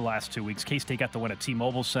 in the last 2 weeks. K-State got the win at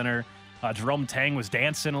T-Mobile Center. Jerome Tang was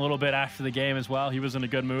dancing a little bit after the game as well. He was in a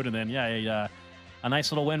good mood, and then, a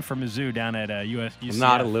nice little win for Mizzou down at UCF.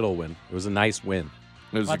 Not a little win. It was a nice win.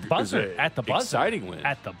 It was at the buzzer. Exciting win.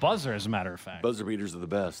 At the buzzer, as a matter of fact. Buzzer beaters are the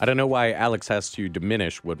best. I don't know why Alex has to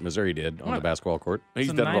diminish what Missouri did on the basketball court.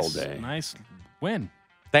 He's done it all day. Nice win.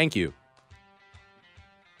 Thank you.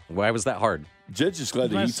 Why was that hard? Judge is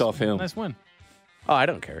glad the heat's off him. Nice win. Oh, I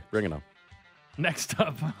don't care. Bring it on. Next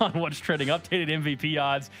up on What's Trending, updated MVP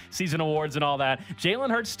odds, season awards, and all that. Jalen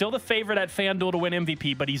Hurts still the favorite at FanDuel to win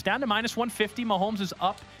MVP, but he's down to -150. Mahomes is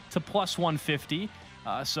up to +150.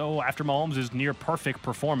 So after Mahomes' near perfect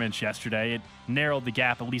performance yesterday, it narrowed the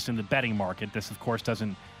gap, at least in the betting market. This, of course,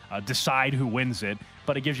 doesn't decide who wins it,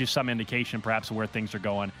 but it gives you some indication perhaps of where things are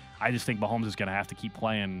going. I just think Mahomes is going to have to keep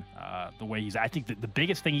playing the way he's. I think that the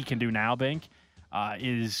biggest thing he can do now, Bink,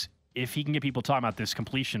 is if he can get people talking about this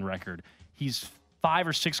completion record. He's 5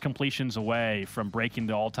 or 6 completions away from breaking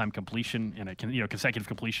the all-time completion in a consecutive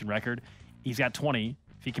completion record. He's got 20.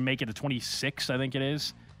 If he can make it to 26, I think it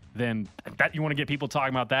is, then that you want to get people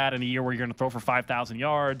talking about that in a year where you're going to throw for 5,000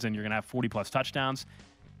 yards and you're going to have 40-plus touchdowns.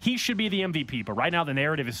 He should be the MVP, but right now the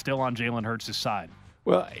narrative is still on Jalen Hurts' side.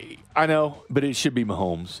 Well, I know, but it should be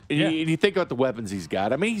Mahomes. Yeah. And you think about the weapons he's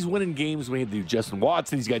got. I mean, he's winning games when he had to do Justin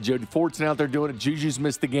Watson. He's got Jody Fortson out there doing it. Juju's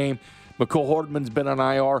missed the game. McCole Hardman's been on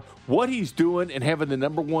IR. What he's doing and having the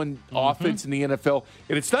number one offense in the NFL,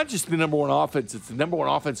 and it's not just the number one offense, it's the number one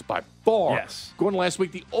offense by far. Yes. Going last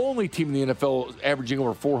week, the only team in the NFL averaging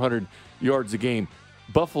over 400 yards a game.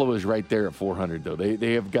 Buffalo is right there at 400, though.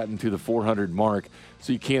 They have gotten to the 400 mark,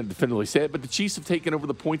 so you can't definitively say it. But the Chiefs have taken over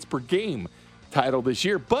the points per game title this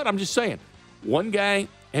year. But I'm just saying, one guy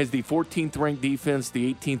has the 14th ranked defense,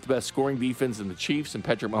 the 18th best scoring defense in the Chiefs and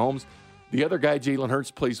Patrick Mahomes. The other guy, Jalen Hurts,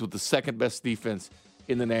 plays with the second best defense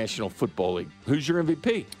in the National Football League. Who's your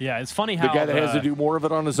MVP? Yeah, it's funny how the guy that has to do more of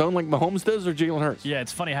it on his own like Mahomes does, or Jalen Hurts? Yeah,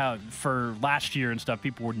 it's funny how for last year and stuff,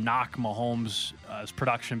 people would knock Mahomes'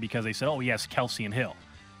 production because they said, oh, he has Kelsey and Hill.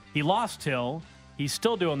 He lost Hill. He's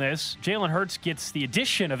still doing this. Jalen Hurts gets the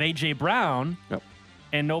addition of A.J. Brown,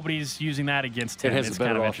 and nobody's using that against him. It has it's a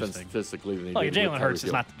better kind of offense statistically than he did. Jalen Hurts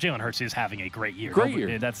is not. Jalen Hurts is having a great year. Great year.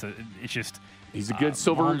 It's just. He's a good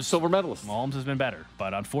silver medalist. Mahomes has been better.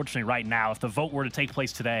 But unfortunately, right now, if the vote were to take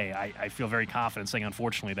place today, I feel very confident saying,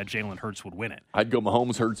 unfortunately, that Jalen Hurts would win it. I'd go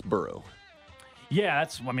Mahomes, Hurts, Burrow. Yeah,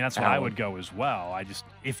 that's what I would go as well.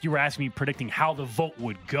 If you were asking me predicting how the vote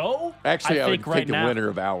would go, actually, I would think take the winner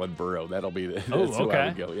of Allen Burrow. That'll be that's who I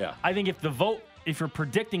would go. Yeah, I think if you're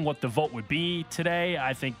predicting what the vote would be today,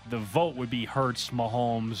 I think the vote would be Hurts,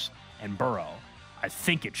 Mahomes, and Burrow. I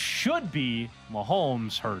think it should be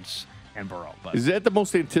Mahomes, Hurts, and Burrow. But is that the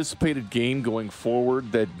most anticipated game going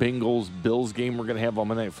forward, that Bengals-Bills game we're going to have on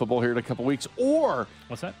Monday Night Football here in a couple weeks? Or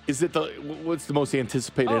what's that? Is it what's the most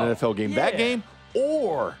anticipated NFL game? Yeah. That game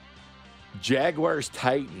or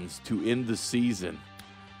Jaguars-Titans to end the season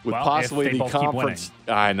with possibly the conference.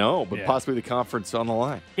 I know, but possibly the conference on the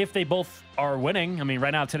line. If they both are winning, I mean,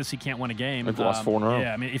 right now Tennessee can't win a game. They've lost 4 in a row.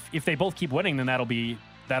 Yeah, I mean, if they both keep winning, then that'll be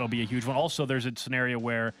a huge one. Also, there's a scenario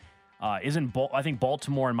where I think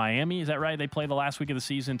Baltimore and Miami, is that right? They play the last week of the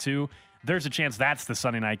season too. There's a chance that's the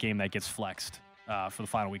Sunday night game that gets flexed for the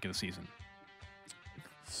final week of the season.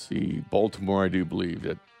 Let's see, Baltimore, I do believe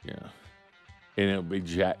that, and it'll be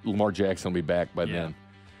Lamar Jackson will be back by then.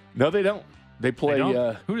 No, they don't. They play.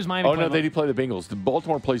 Who does Miami play? Oh, no, they do play the Bengals.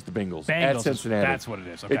 Baltimore plays the Bengals at Cincinnati. That's what it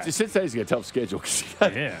is. Okay. Cincinnati's got a tough schedule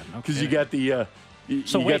because you got the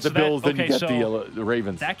Bills, then you got the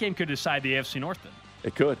Ravens. That game could decide the AFC North then.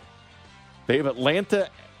 It could. They have Atlanta,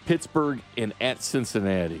 Pittsburgh, and at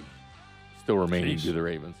Cincinnati still remaining to the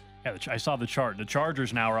Ravens. Yeah, I saw the chart. The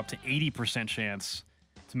Chargers now are up to 80% chance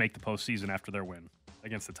to make the postseason after their win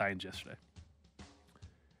against the Titans yesterday.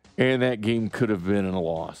 And that game could have been a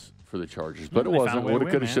loss for the Chargers, but it wasn't. Would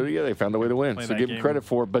have, could have, should have. Yeah, they found a way to win. So give them credit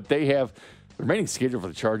for it. But they have the remaining schedule for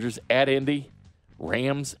the Chargers at Indy,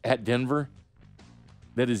 Rams at Denver.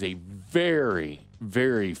 That is a very,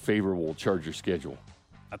 very favorable Charger schedule.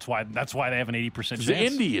 That's why they have an 80% chance.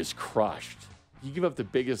 Indy is crushed. You give up the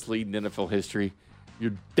biggest lead in NFL history,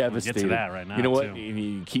 you're devastated. We'll get to that right now. You know what? Too.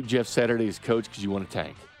 You keep Jeff Saturday as coach because you want to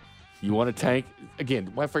tank. You want to tank?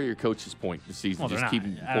 Again, why fire your coach at this point this season? Just keep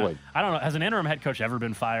him employed. I don't know. Has an interim head coach ever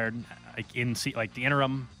been fired? Like the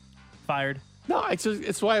interim fired? No,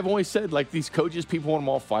 it's why I've always said, like, these coaches, people want them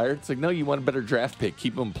all fired. It's like, no, you want a better draft pick.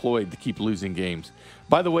 Keep them employed to keep losing games.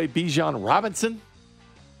 By the way, Bijan Robinson,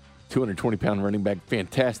 220-pound running back,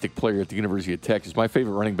 fantastic player at the University of Texas. My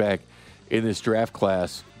favorite running back in this draft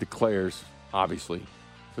class declares, obviously,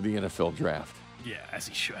 for the NFL draft. Yeah, as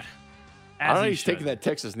he should. I don't know. He's taking that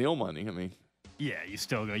Texas Neal money. I mean, yeah, you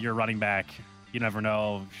still go. You're a running back. You never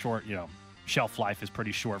know. Short, shelf life is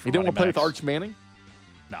pretty short for you don't running want to play backs. with Arch Manning?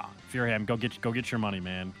 No. If you're him, go get your money,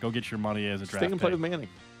 man. Go get your money as a draft pick. Stay and play with Manning.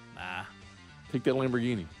 Nah. Take that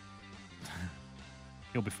Lamborghini.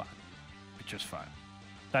 He'll be fine. Be just fine.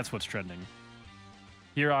 That's what's trending.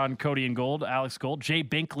 here on Cody and Gold. Alex Gold, Jay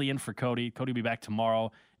Binkley in for Cody. Cody will be back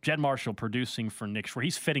tomorrow. Jed Marshall producing for Nick Schwer.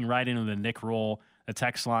 He's fitting right into the Nick role. The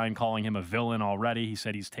text line calling him a villain already. He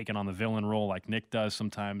said he's taken on the villain role like Nick does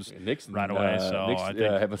sometimes right away. So Nick's, I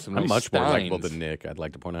think having some nice I'm much more steins. likable than Nick, I'd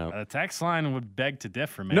like to point out. the text line would beg to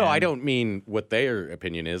differ, man. No, I don't mean what their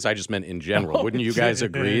opinion is. I just meant in general. No, Wouldn't you guys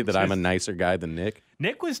agree that I'm a just- nicer guy than Nick?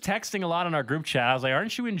 Nick was texting a lot in our group chat. I was like,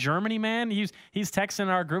 "Aren't you in Germany, man?" He's texting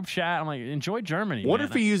our group chat. I'm like, "Enjoy Germany." Wonder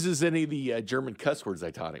man. if he uses any of the German cuss words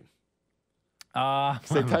I taught him. I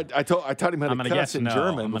taught him how to cuss in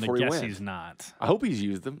German I'm before he guess went. he's not. I hope he's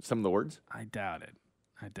used them, some of the words. I doubt it.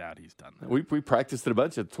 I doubt he's done that. We practiced it a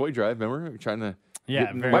bunch at the toy drive, remember? We were trying to Yeah,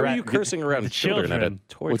 get- very Why right. were you cursing around the children at a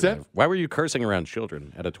toy What's drive? that? Why were you cursing around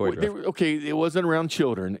children at a toy drive? Okay, it wasn't around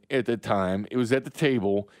children at the time. It was at the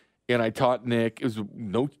table, and I taught Nick. It was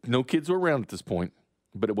no kids were around at this point,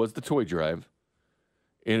 but it was the toy drive,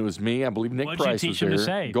 and it was me. I believe Nick What'd you Price teach was him there. to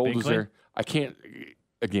say, Gold was Binkley? there. I can't.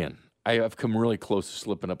 Again, I've come really close to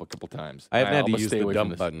slipping up a couple times. I haven't had I'm to gonna use stay the away from dump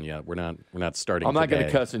this. button yet. We're not starting. I'm not going to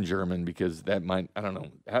today. cuss in German because that might. I don't know.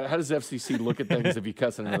 How does FCC look at things if you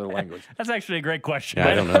cuss in another language? That's actually a great question. Yeah,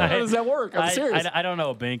 I don't know. How does that work? I'm serious. I don't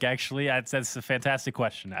know, Bink. Actually, that's a fantastic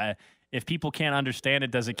question. If people can't understand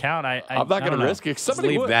it, does it count? I'm I'm not going to risk it. Let's Somebody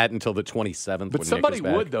leave would. that until the 27th. But when somebody Nick is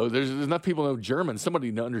back. would, though. There's enough people who know German.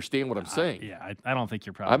 Somebody to understand what I'm saying. Yeah, I don't think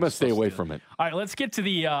you're probably. I'm going to stay supposed away to. from it. All right, let's get to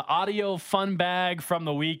the audio fun bag from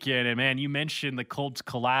the weekend. And man, you mentioned the Colts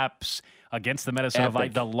collapse against the Minnesota Epic.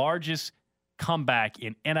 Vikings, the largest comeback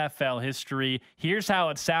in NFL history. Here's how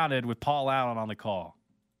it sounded with Paul Allen on the call.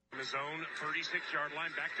 In his own 36-yard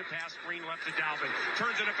line, back to pass, screen left to Dalvin.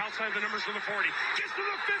 Turns it up outside the numbers to the 40. Gets to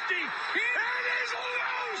the 50. And he's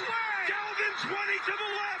loose. Dalvin 20 to the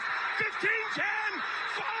left. 15,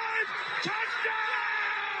 10, 5.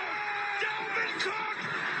 Touchdown! Dalvin Cook.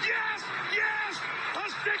 Yes, yes.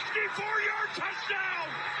 A 64-yard touchdown.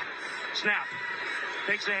 Snap.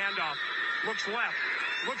 Takes a handoff. Looks left.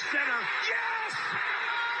 Looks center. Yes!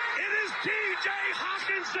 It is T.J.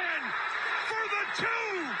 Hawkinson for the 2,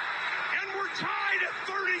 and we're tied at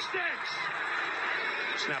 36.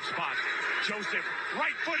 Snap spot. Joseph,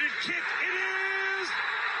 right-footed kick. It is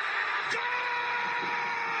good!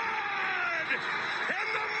 And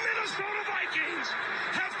the Minnesota Vikings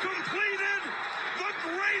have completed the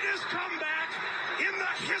greatest comeback in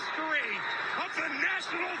the history of the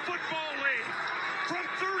National Football League. From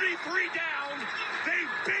 33 down, they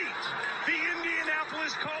beat the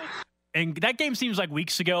Indianapolis Colts. And that game seems like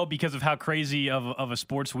weeks ago because of how crazy of a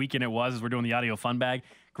sports weekend it was as we're doing the audio fun bag.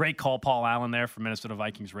 Great call, Paul Allen there from Minnesota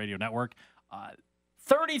Vikings Radio Network.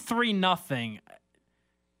 33-0.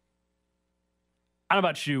 I don't know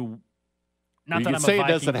about you. Not You that can I'm say a it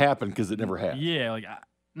Viking, doesn't happen because it never has. Yeah,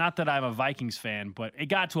 not that I'm a Vikings fan, but it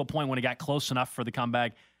got to a point when it got close enough for the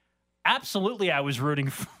comeback. Absolutely, I was rooting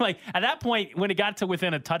for, at that point when it got to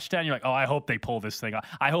within a touchdown. You're like, oh, I hope they pull this thing off.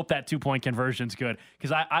 I hope that 2-point conversion's good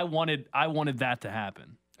because I wanted that to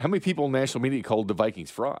happen. How many people in national media called the Vikings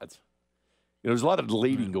frauds? There's a lot of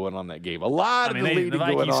deleting going on in that game. A lot of deleting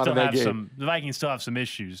going on in that game. The Vikings still have some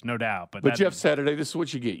issues, no doubt. But Jeff Saturday, this is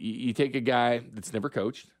what you get. You take a guy that's never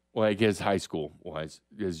coached, like his high school was,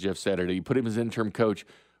 as Jeff Saturday. You put him as interim coach.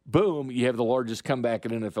 Boom, you have the largest comeback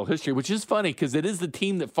in NFL history, which is funny because it is the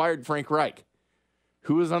team that fired Frank Reich,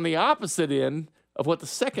 who was on the opposite end of what the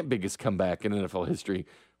second biggest comeback in NFL history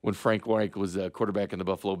when Frank Reich was quarterback in the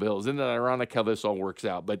Buffalo Bills. Isn't it ironic how this all works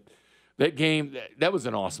out? But that game, that was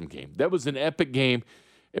an awesome game. That was an epic game.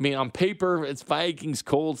 I mean, on paper, it's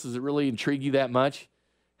Vikings-Colts. Does it really intrigue you that much?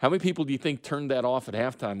 How many people do you think turned that off at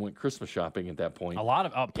halftime, went Christmas shopping at that point? A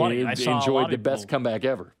lot of plenty. I saw enjoyed a lot the of best comeback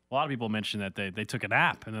ever. A lot of people mentioned that they took a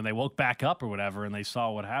nap and then they woke back up or whatever and they saw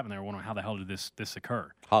what happened. They were wondering how the hell did this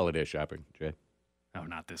occur? Holiday shopping, Jay. Oh,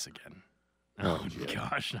 not this again. Oh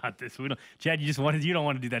gosh, not this. Jed, you don't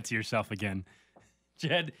want to do that to yourself again.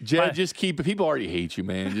 Jed, just keep. People already hate you,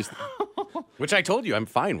 man. Just which I told you I'm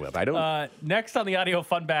fine with. I don't. Next on the audio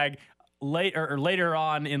fun bag. Later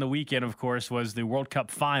on in the weekend, of course, was the World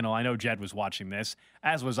Cup final. I know Jed was watching this,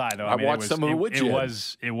 as was I, though. I watched some of it with Jed.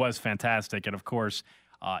 It was fantastic, and of course,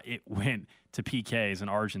 it went to PKs, and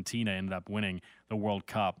Argentina ended up winning the World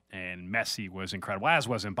Cup, and Messi was incredible, as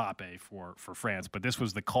was Mbappe for France. But this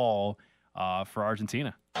was the call for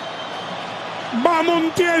Argentina. Va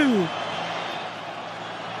Montiel!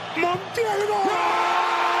 Montiel!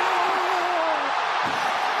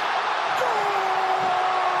 Goal!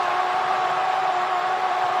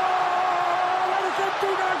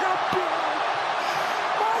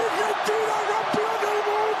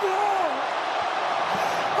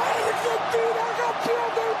 Argentina campeón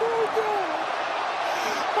del mundo.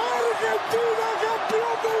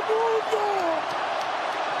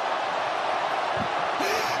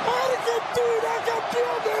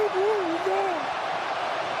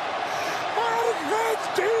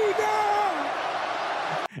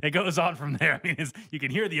 It goes on from there. I mean, you can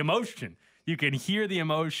hear the emotion. You can hear the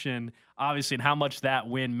emotion, obviously, and how much that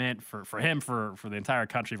win meant for him, for the entire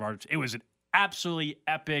country of Argentina. It was an absolutely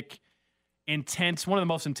epic, intense, one of the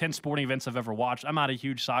most intense sporting events I've ever watched. I'm not a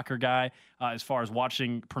huge soccer guy as far as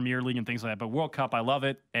watching Premier League and things like that, but World Cup, I love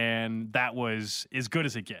it, and that was as good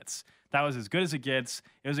as it gets. That was as good as it gets.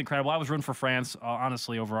 It was incredible. I was rooting for France,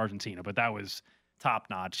 honestly, over Argentina, but that was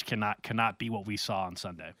top-notch. Cannot be what we saw on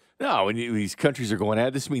Sunday. No, when these countries are going at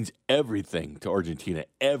it, this means everything to Argentina,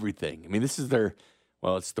 everything. I mean, this is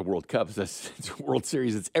it's the World Cup. It's a World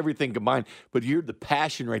Series. It's everything combined. But you hear the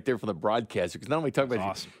passion right there from the broadcaster, because not only talking about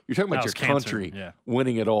awesome. You're talking about your country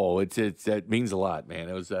winning it all. That means a lot, man.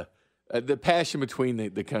 It was the passion between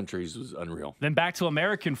the countries was unreal. Then back to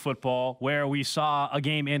American football, where we saw a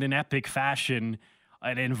game in an epic fashion.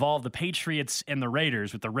 It involved the Patriots and the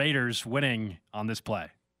Raiders, with the Raiders winning on this play.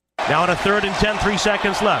 Now on a 3rd and 10, 3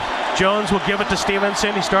 seconds left. Jones will give it to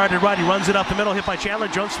Stevenson. He started right. He runs it up the middle, hit by Chandler.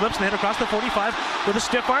 Jones slips and hit across the 45 with a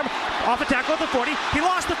stiff arm. Off a tackle at the 40. He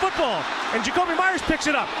lost the football, and Jacoby Myers picks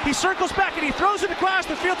it up. He circles back, and he throws it across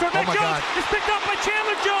the field toward Mac Jones. It's picked up by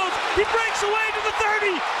Chandler Jones. He breaks away to the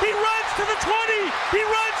 30. He runs to the 20. He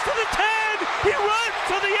runs to the 10. He runs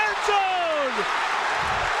to the end zone.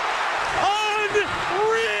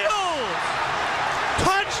 Unreal!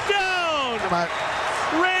 Touchdown!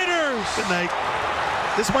 Raiders! Good night.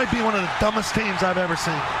 This might be one of the dumbest teams I've ever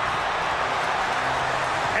seen.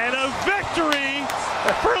 And a victory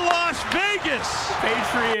for Las Vegas.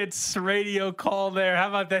 Patriots radio call there. How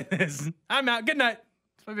about that? I'm out. Good night.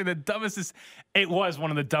 It's probably the dumbest. It was one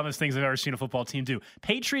of the dumbest things I've ever seen a football team do.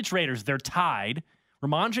 Patriots Raiders, they're tied.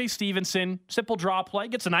 Ramondre Stevenson, simple draw play,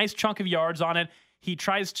 gets a nice chunk of yards on it. He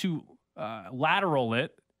tries to lateral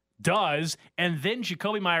it, does, and then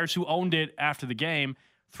Jacoby Myers, who owned it after the game,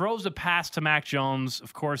 throws a pass to Mac Jones.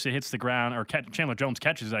 Of course, it hits the ground, or Chandler Jones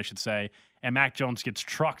catches it, I should say, and Mac Jones gets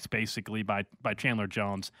trucked basically by Chandler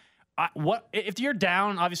Jones. What if you're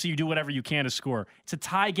down? Obviously, you do whatever you can to score. It's a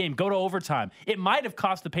tie game. Go to overtime. It might have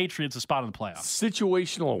cost the Patriots a spot in the playoffs.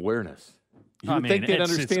 Situational awareness. You would think they'd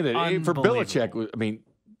understand that. For Belichick, I mean,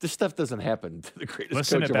 this stuff doesn't happen to the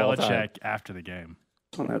greatest coach of all time. Listen to Belichick after the game.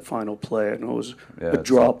 On that final play, I know it was a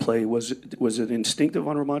draw play. Was it instinctive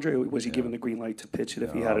on Ramondre, or was he given the green light to pitch it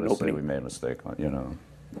if he had an opening? We made a mistake on,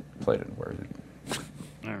 play didn't work.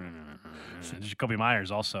 No. Jacoby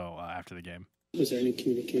Myers also after the game. Was there any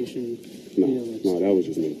communication? No, that was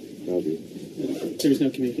just me. That was me. There was no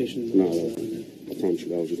communication? No, I promise you,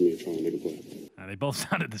 that was just me trying to make a play. They both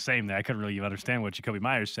sounded the same there. I couldn't really understand what Jacoby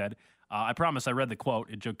Myers said. I promise I read the quote.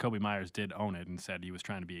 Jacoby Myers did own it and said he was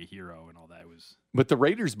trying to be a hero and all that. But the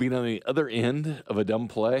Raiders being on the other end of a dumb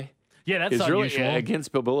play, that's is unusual. Really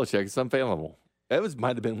against Bill Belichick. It's unfathomable. That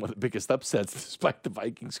might have been one of the biggest upsets, despite the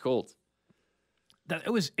Vikings Colts.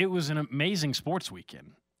 It was an amazing sports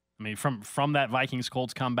weekend. I mean, from that Vikings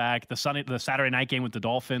Colts comeback, the Saturday night game with the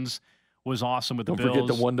Dolphins was awesome with the Bills. Don't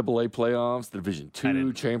forget the 1AA playoffs, the Division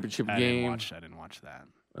II championship game. I didn't watch that.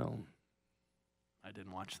 Well, I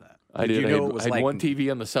didn't watch that. I did. I had one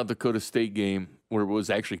TV on the South Dakota State game where it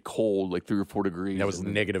was actually cold, like 3 or 4 degrees. That was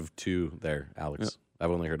 -2 there, Alex. Yeah.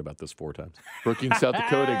 I've only heard about this 4 times. Brookings, South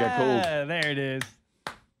Dakota got cold. There it is.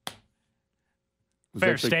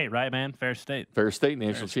 Fair State, right, man? Fair State. Fair State,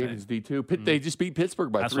 national champions, D2. They just beat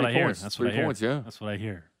Pittsburgh by 3 points. That's 3 points, yeah. That's what I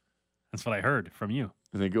hear. That's what I heard from you.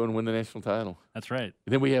 And they go and win the national title. That's right.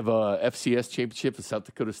 And then we have a FCS championship with South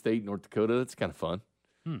Dakota State, North Dakota. That's kind of fun.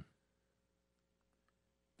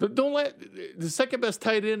 Don't let the second best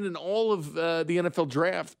tight end in all of the NFL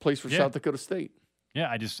draft plays for South Dakota State. Yeah,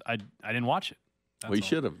 I didn't watch it. Well, you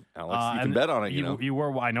should have, Alex. You can bet on it. You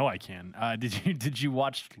were. I know I can. Did you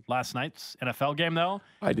watch last night's NFL game though?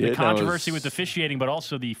 I did. The controversy with officiating, but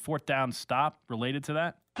also the 4th down stop related to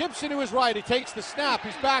that. Gibson to his right. He takes the snap.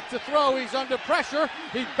 He's back to throw. He's under pressure.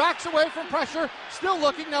 He backs away from pressure. Still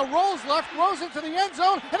looking. Now rolls left. Rolls into the end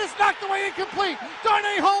zone. And it's knocked away incomplete.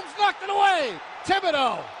 Darnay Holmes knocked it away.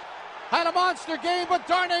 Thibodeau had a monster game, but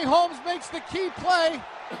Darnay Holmes makes the key play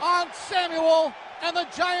on Samuel. And the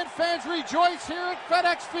Giant fans rejoice here at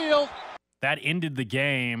FedEx Field. That ended the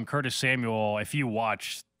game. Curtis Samuel, if you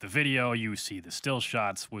watch the video, you see the still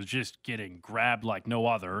shots, was just getting grabbed like no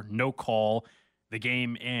other. No call. The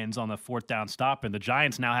game ends on the 4th down stop, and the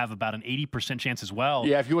Giants now have about an 80% chance as well.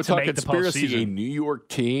 Yeah, if you want to talk conspiracy, a New York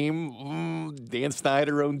team, Dan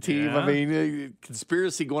Snyder-owned team. Yeah. I mean,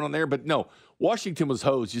 conspiracy going on there. But no, Washington was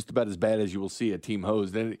hosed just about as bad as you will see a team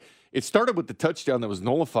hosed. And it started with the touchdown that was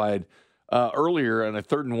nullified earlier on a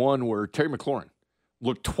 3rd and 1 where Terry McLaurin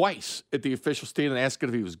looked twice at the official stand and asked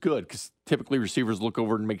if he was good, because typically receivers look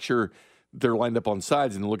over and make sure they're lined up on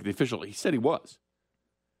sides and look at the official. He said he was.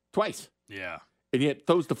 Twice. Yeah. And yet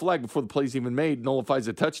throws the flag before the play's even made, nullifies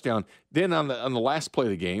a touchdown. Then on the last play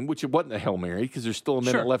of the game, which it wasn't a Hail Mary because there's still a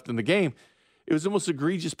minute left in the game, it was the most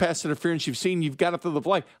egregious pass interference you've seen. You've got to throw the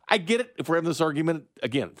flag. I get it. If we're having this argument,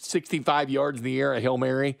 again, 65 yards in the air, a Hail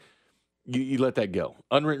Mary, you let that go.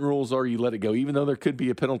 Unwritten rules are you let it go. Even though there could be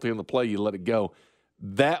a penalty on the play, you let it go.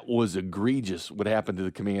 That was egregious what happened to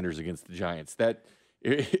the Commanders against the Giants.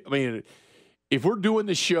 If we're doing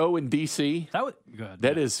the show in D.C.,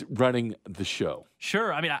 that is running the show.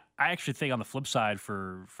 Sure. I mean, I actually think on the flip side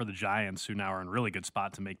for the Giants, who now are in a really good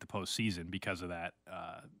spot to make the postseason because of that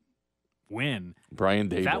win. Brian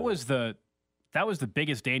Daboll. That was the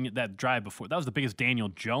biggest the biggest Daniel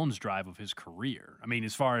Jones drive of his career. I mean,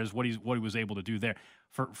 as far as what he was able to do there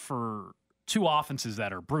for two offenses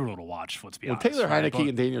that are brutal to watch. Let's be honest. Taylor Heineke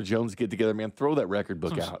and Daniel Jones get together, man. Throw that record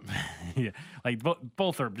book out. Yeah, like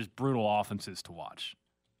both are just brutal offenses to watch.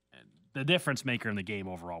 And the difference maker in the game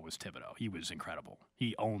overall was Thibodeau. He was incredible.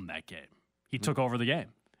 He owned that game. He took over the game.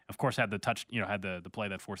 Of course, had the play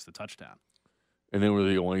that forced the touchdown. And then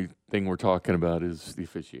the only thing we're talking about is the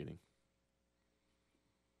officiating.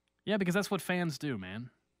 Yeah, because that's what fans do, man.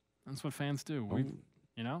 That's what fans do.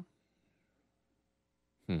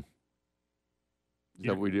 Is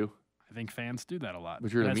that what we do? I think fans do that a lot.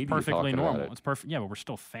 But you're in the media perfectly talking normal. about it. It's perfect. Yeah, but we're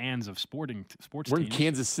still fans of sports We're teams. in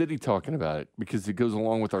Kansas City talking about it because it goes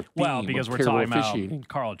along with our theme. Well, because we're talking about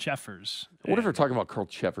Carl Cheffers. What if we're talking about Carl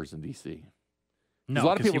Cheffers in D.C.? No, a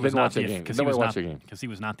lot of people didn't watch that game. Nobody watched the game because he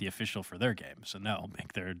was not the official for their game. So no,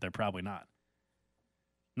 they're probably not.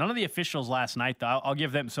 None of the officials last night, though. I'll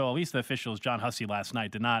give them. So at least the officials, John Hussey last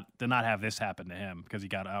night, did not have this happen to him because he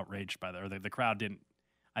got outraged by the crowd didn't,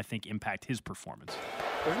 I think, impact his performance.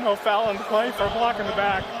 There's no foul on the play for a block in the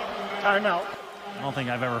back. Timeout. I don't think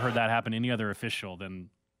I've ever heard that happen to any other official than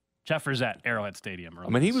Cheffers at Arrowhead Stadium. I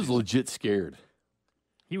mean, he was legit scared.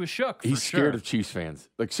 He was shook. He's scared of Chiefs fans.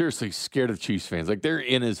 Like, seriously, scared of Chiefs fans. Like, they're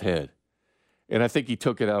in his head. And I think he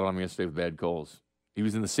took it out on me yesterday with bad calls. He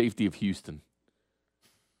was in the safety of Houston.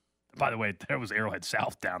 By the way, there was Arrowhead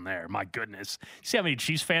South down there. My goodness. See how many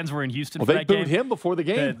Chiefs fans were in Houston for that game? They booed him before the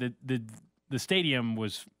game. The stadium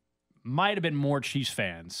might have been more Chiefs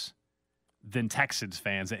fans than Texans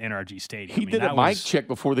fans at NRG Stadium. He did a mic check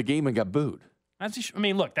before the game and got booed.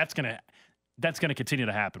 Look, that's gonna continue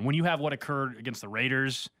to happen. When you have what occurred against the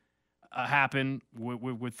Raiders happen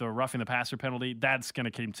with the roughing the passer penalty, that's going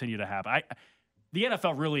to continue to happen. The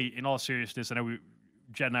NFL really, in all seriousness, I know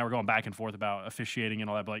Jed and I were going back and forth about officiating and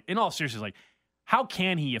all that, but in all seriousness, how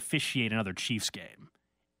can he officiate another Chiefs game?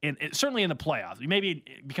 Certainly in the playoffs. Maybe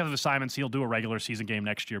because of assignments, he'll do a regular season game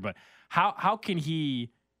next year, but how can he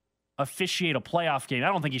officiate a playoff game? I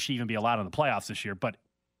don't think he should even be allowed in the playoffs this year, but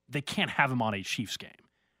they can't have him on a Chiefs game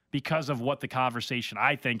because of what the conversation,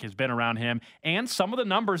 I think, has been around him and some of the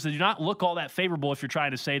numbers that do not look all that favorable if you're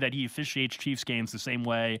trying to say that he officiates Chiefs games the same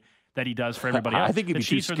way that he does for everybody else. I think he'd be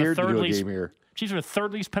too scared to do a game here. Chiefs are the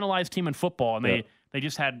third least penalized team in football, and they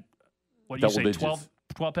just had, what do you say, 12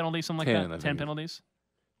 penalties, something like that? 10 penalties?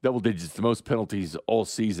 Double digits. The most penalties all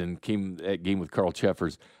season came that game with Carl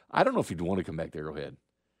Cheffers. I don't know if he'd want to come back to Arrowhead.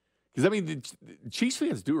 Because, the Chiefs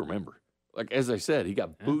fans do remember. Like, as I said, he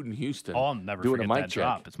got booed in Houston. I'll never doing forget a mic that check.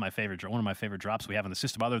 drop. It's one of my favorite drops we have in the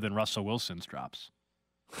system other than Russell Wilson's drops.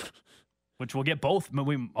 Which we'll get both.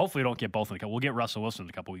 We hopefully don't get both in a couple. We'll get Russell Wilson in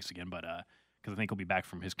a couple weeks again, but because I think he'll be back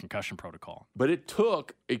from his concussion protocol. But it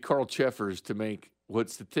took a Carl Cheffers to make what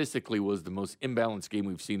statistically was the most imbalanced game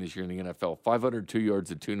we've seen this year in the NFL. 502 yards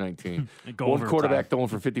at 219. One quarterback throwing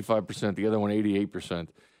for 55%, the other one 88%.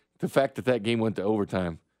 The fact that game went to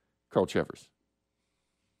overtime, Carl Cheffers.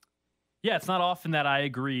 Yeah, it's not often that I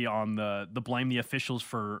agree on the blame the officials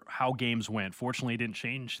for how games went. Fortunately, it didn't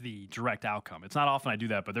change the direct outcome. It's not often I do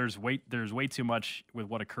that, but there's way too much with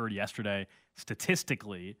what occurred yesterday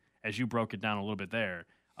statistically, as you broke it down a little bit there,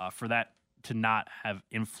 for that to not have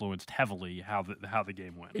influenced heavily how the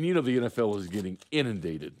game went. And the NFL is getting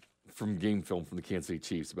inundated from game film from the Kansas City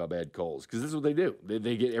Chiefs about bad calls because this is what they do.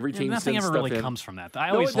 They get every team. Nothing ever really comes from that.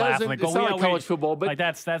 I always laugh. Like, it's not like college football, but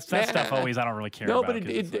that stuff always I don't really care about. No, but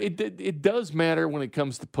it does matter when it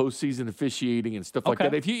comes to postseason officiating and stuff like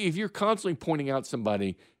that. If you're constantly pointing out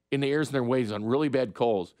somebody in the errors in their ways on really bad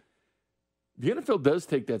calls, the NFL does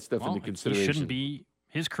take that stuff into consideration.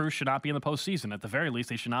 His crew should not be in the postseason. At the very least,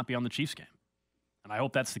 they should not be on the Chiefs game, and I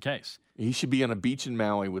hope that's the case. He should be on a beach in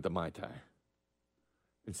Maui with a Mai Tai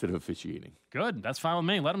instead of officiating. Good. That's fine with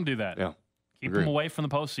me. Let him do that. Yeah. Keep him away from the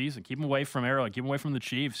postseason. Keep him away from Arrowhead. Keep him away from the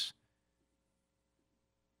Chiefs.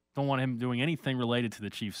 Don't want him doing anything related to the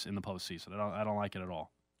Chiefs in the postseason. I don't like it at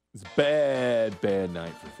all. It's bad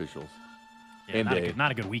night for officials. Yeah, and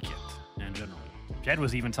not a good weekend in general. Jed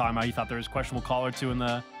was even talking about he thought there was a questionable call or two in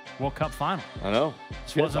the World Cup final. I know.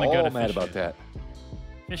 This wasn't a good officiating. Mad about that.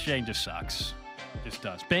 Officiating just sucks. Just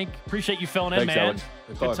does. Bink, appreciate you filling in, Thanks, man.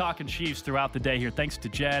 Alex. Good talking Chiefs throughout the day here. Thanks to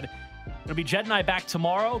Jed. It'll be Jed and I back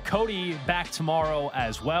tomorrow. Cody back tomorrow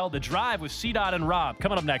as well. The Drive with C-Dot and Rob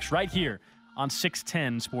coming up next right here on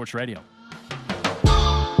 610 Sports Radio.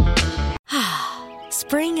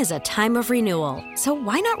 Spring is a time of renewal, so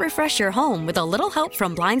why not refresh your home with a little help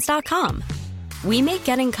from Blinds.com? We make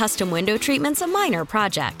getting custom window treatments a minor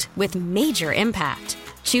project with major impact.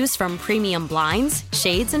 Choose from premium blinds,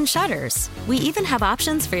 shades, and shutters. We even have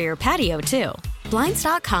options for your patio, too.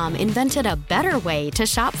 Blinds.com invented a better way to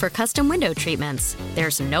shop for custom window treatments.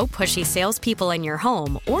 There's no pushy salespeople in your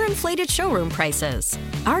home or inflated showroom prices.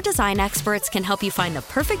 Our design experts can help you find the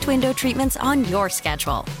perfect window treatments on your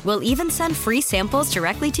schedule. We'll even send free samples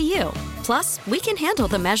directly to you. Plus, we can handle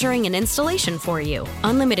the measuring and installation for you.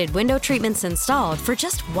 Unlimited window treatments installed for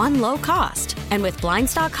just one low cost. And with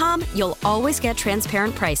Blinds.com, you'll always get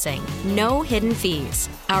transparent pricing. No hidden fees.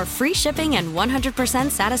 Our free shipping and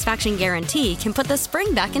 100% satisfaction guarantee can put the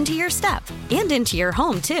spring back into your step and into your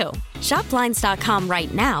home, too. Shop Blinds.com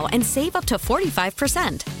right now and save up to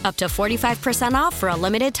 45%. Up to 45% off for a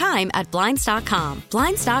limited time at Blinds.com.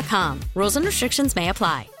 Blinds.com. Rules and restrictions may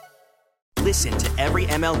apply. Listen to every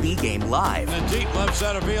MLB game live. In the deep left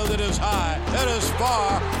center field, it is high, it is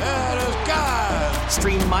far, it is gone.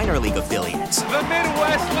 Stream minor league affiliates. The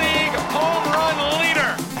Midwest League home run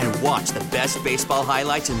leader. And watch the best baseball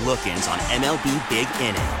highlights and look-ins on MLB Big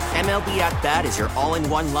Inning. MLB At Bat is your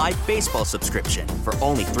all-in-one live baseball subscription for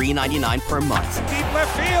only $3.99 per month. Deep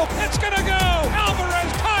left field, it's gonna go.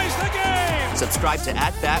 Alvarez ties the game. Subscribe to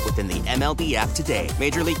At Bat within the MLB app today.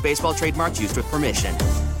 Major League Baseball trademarks used with permission.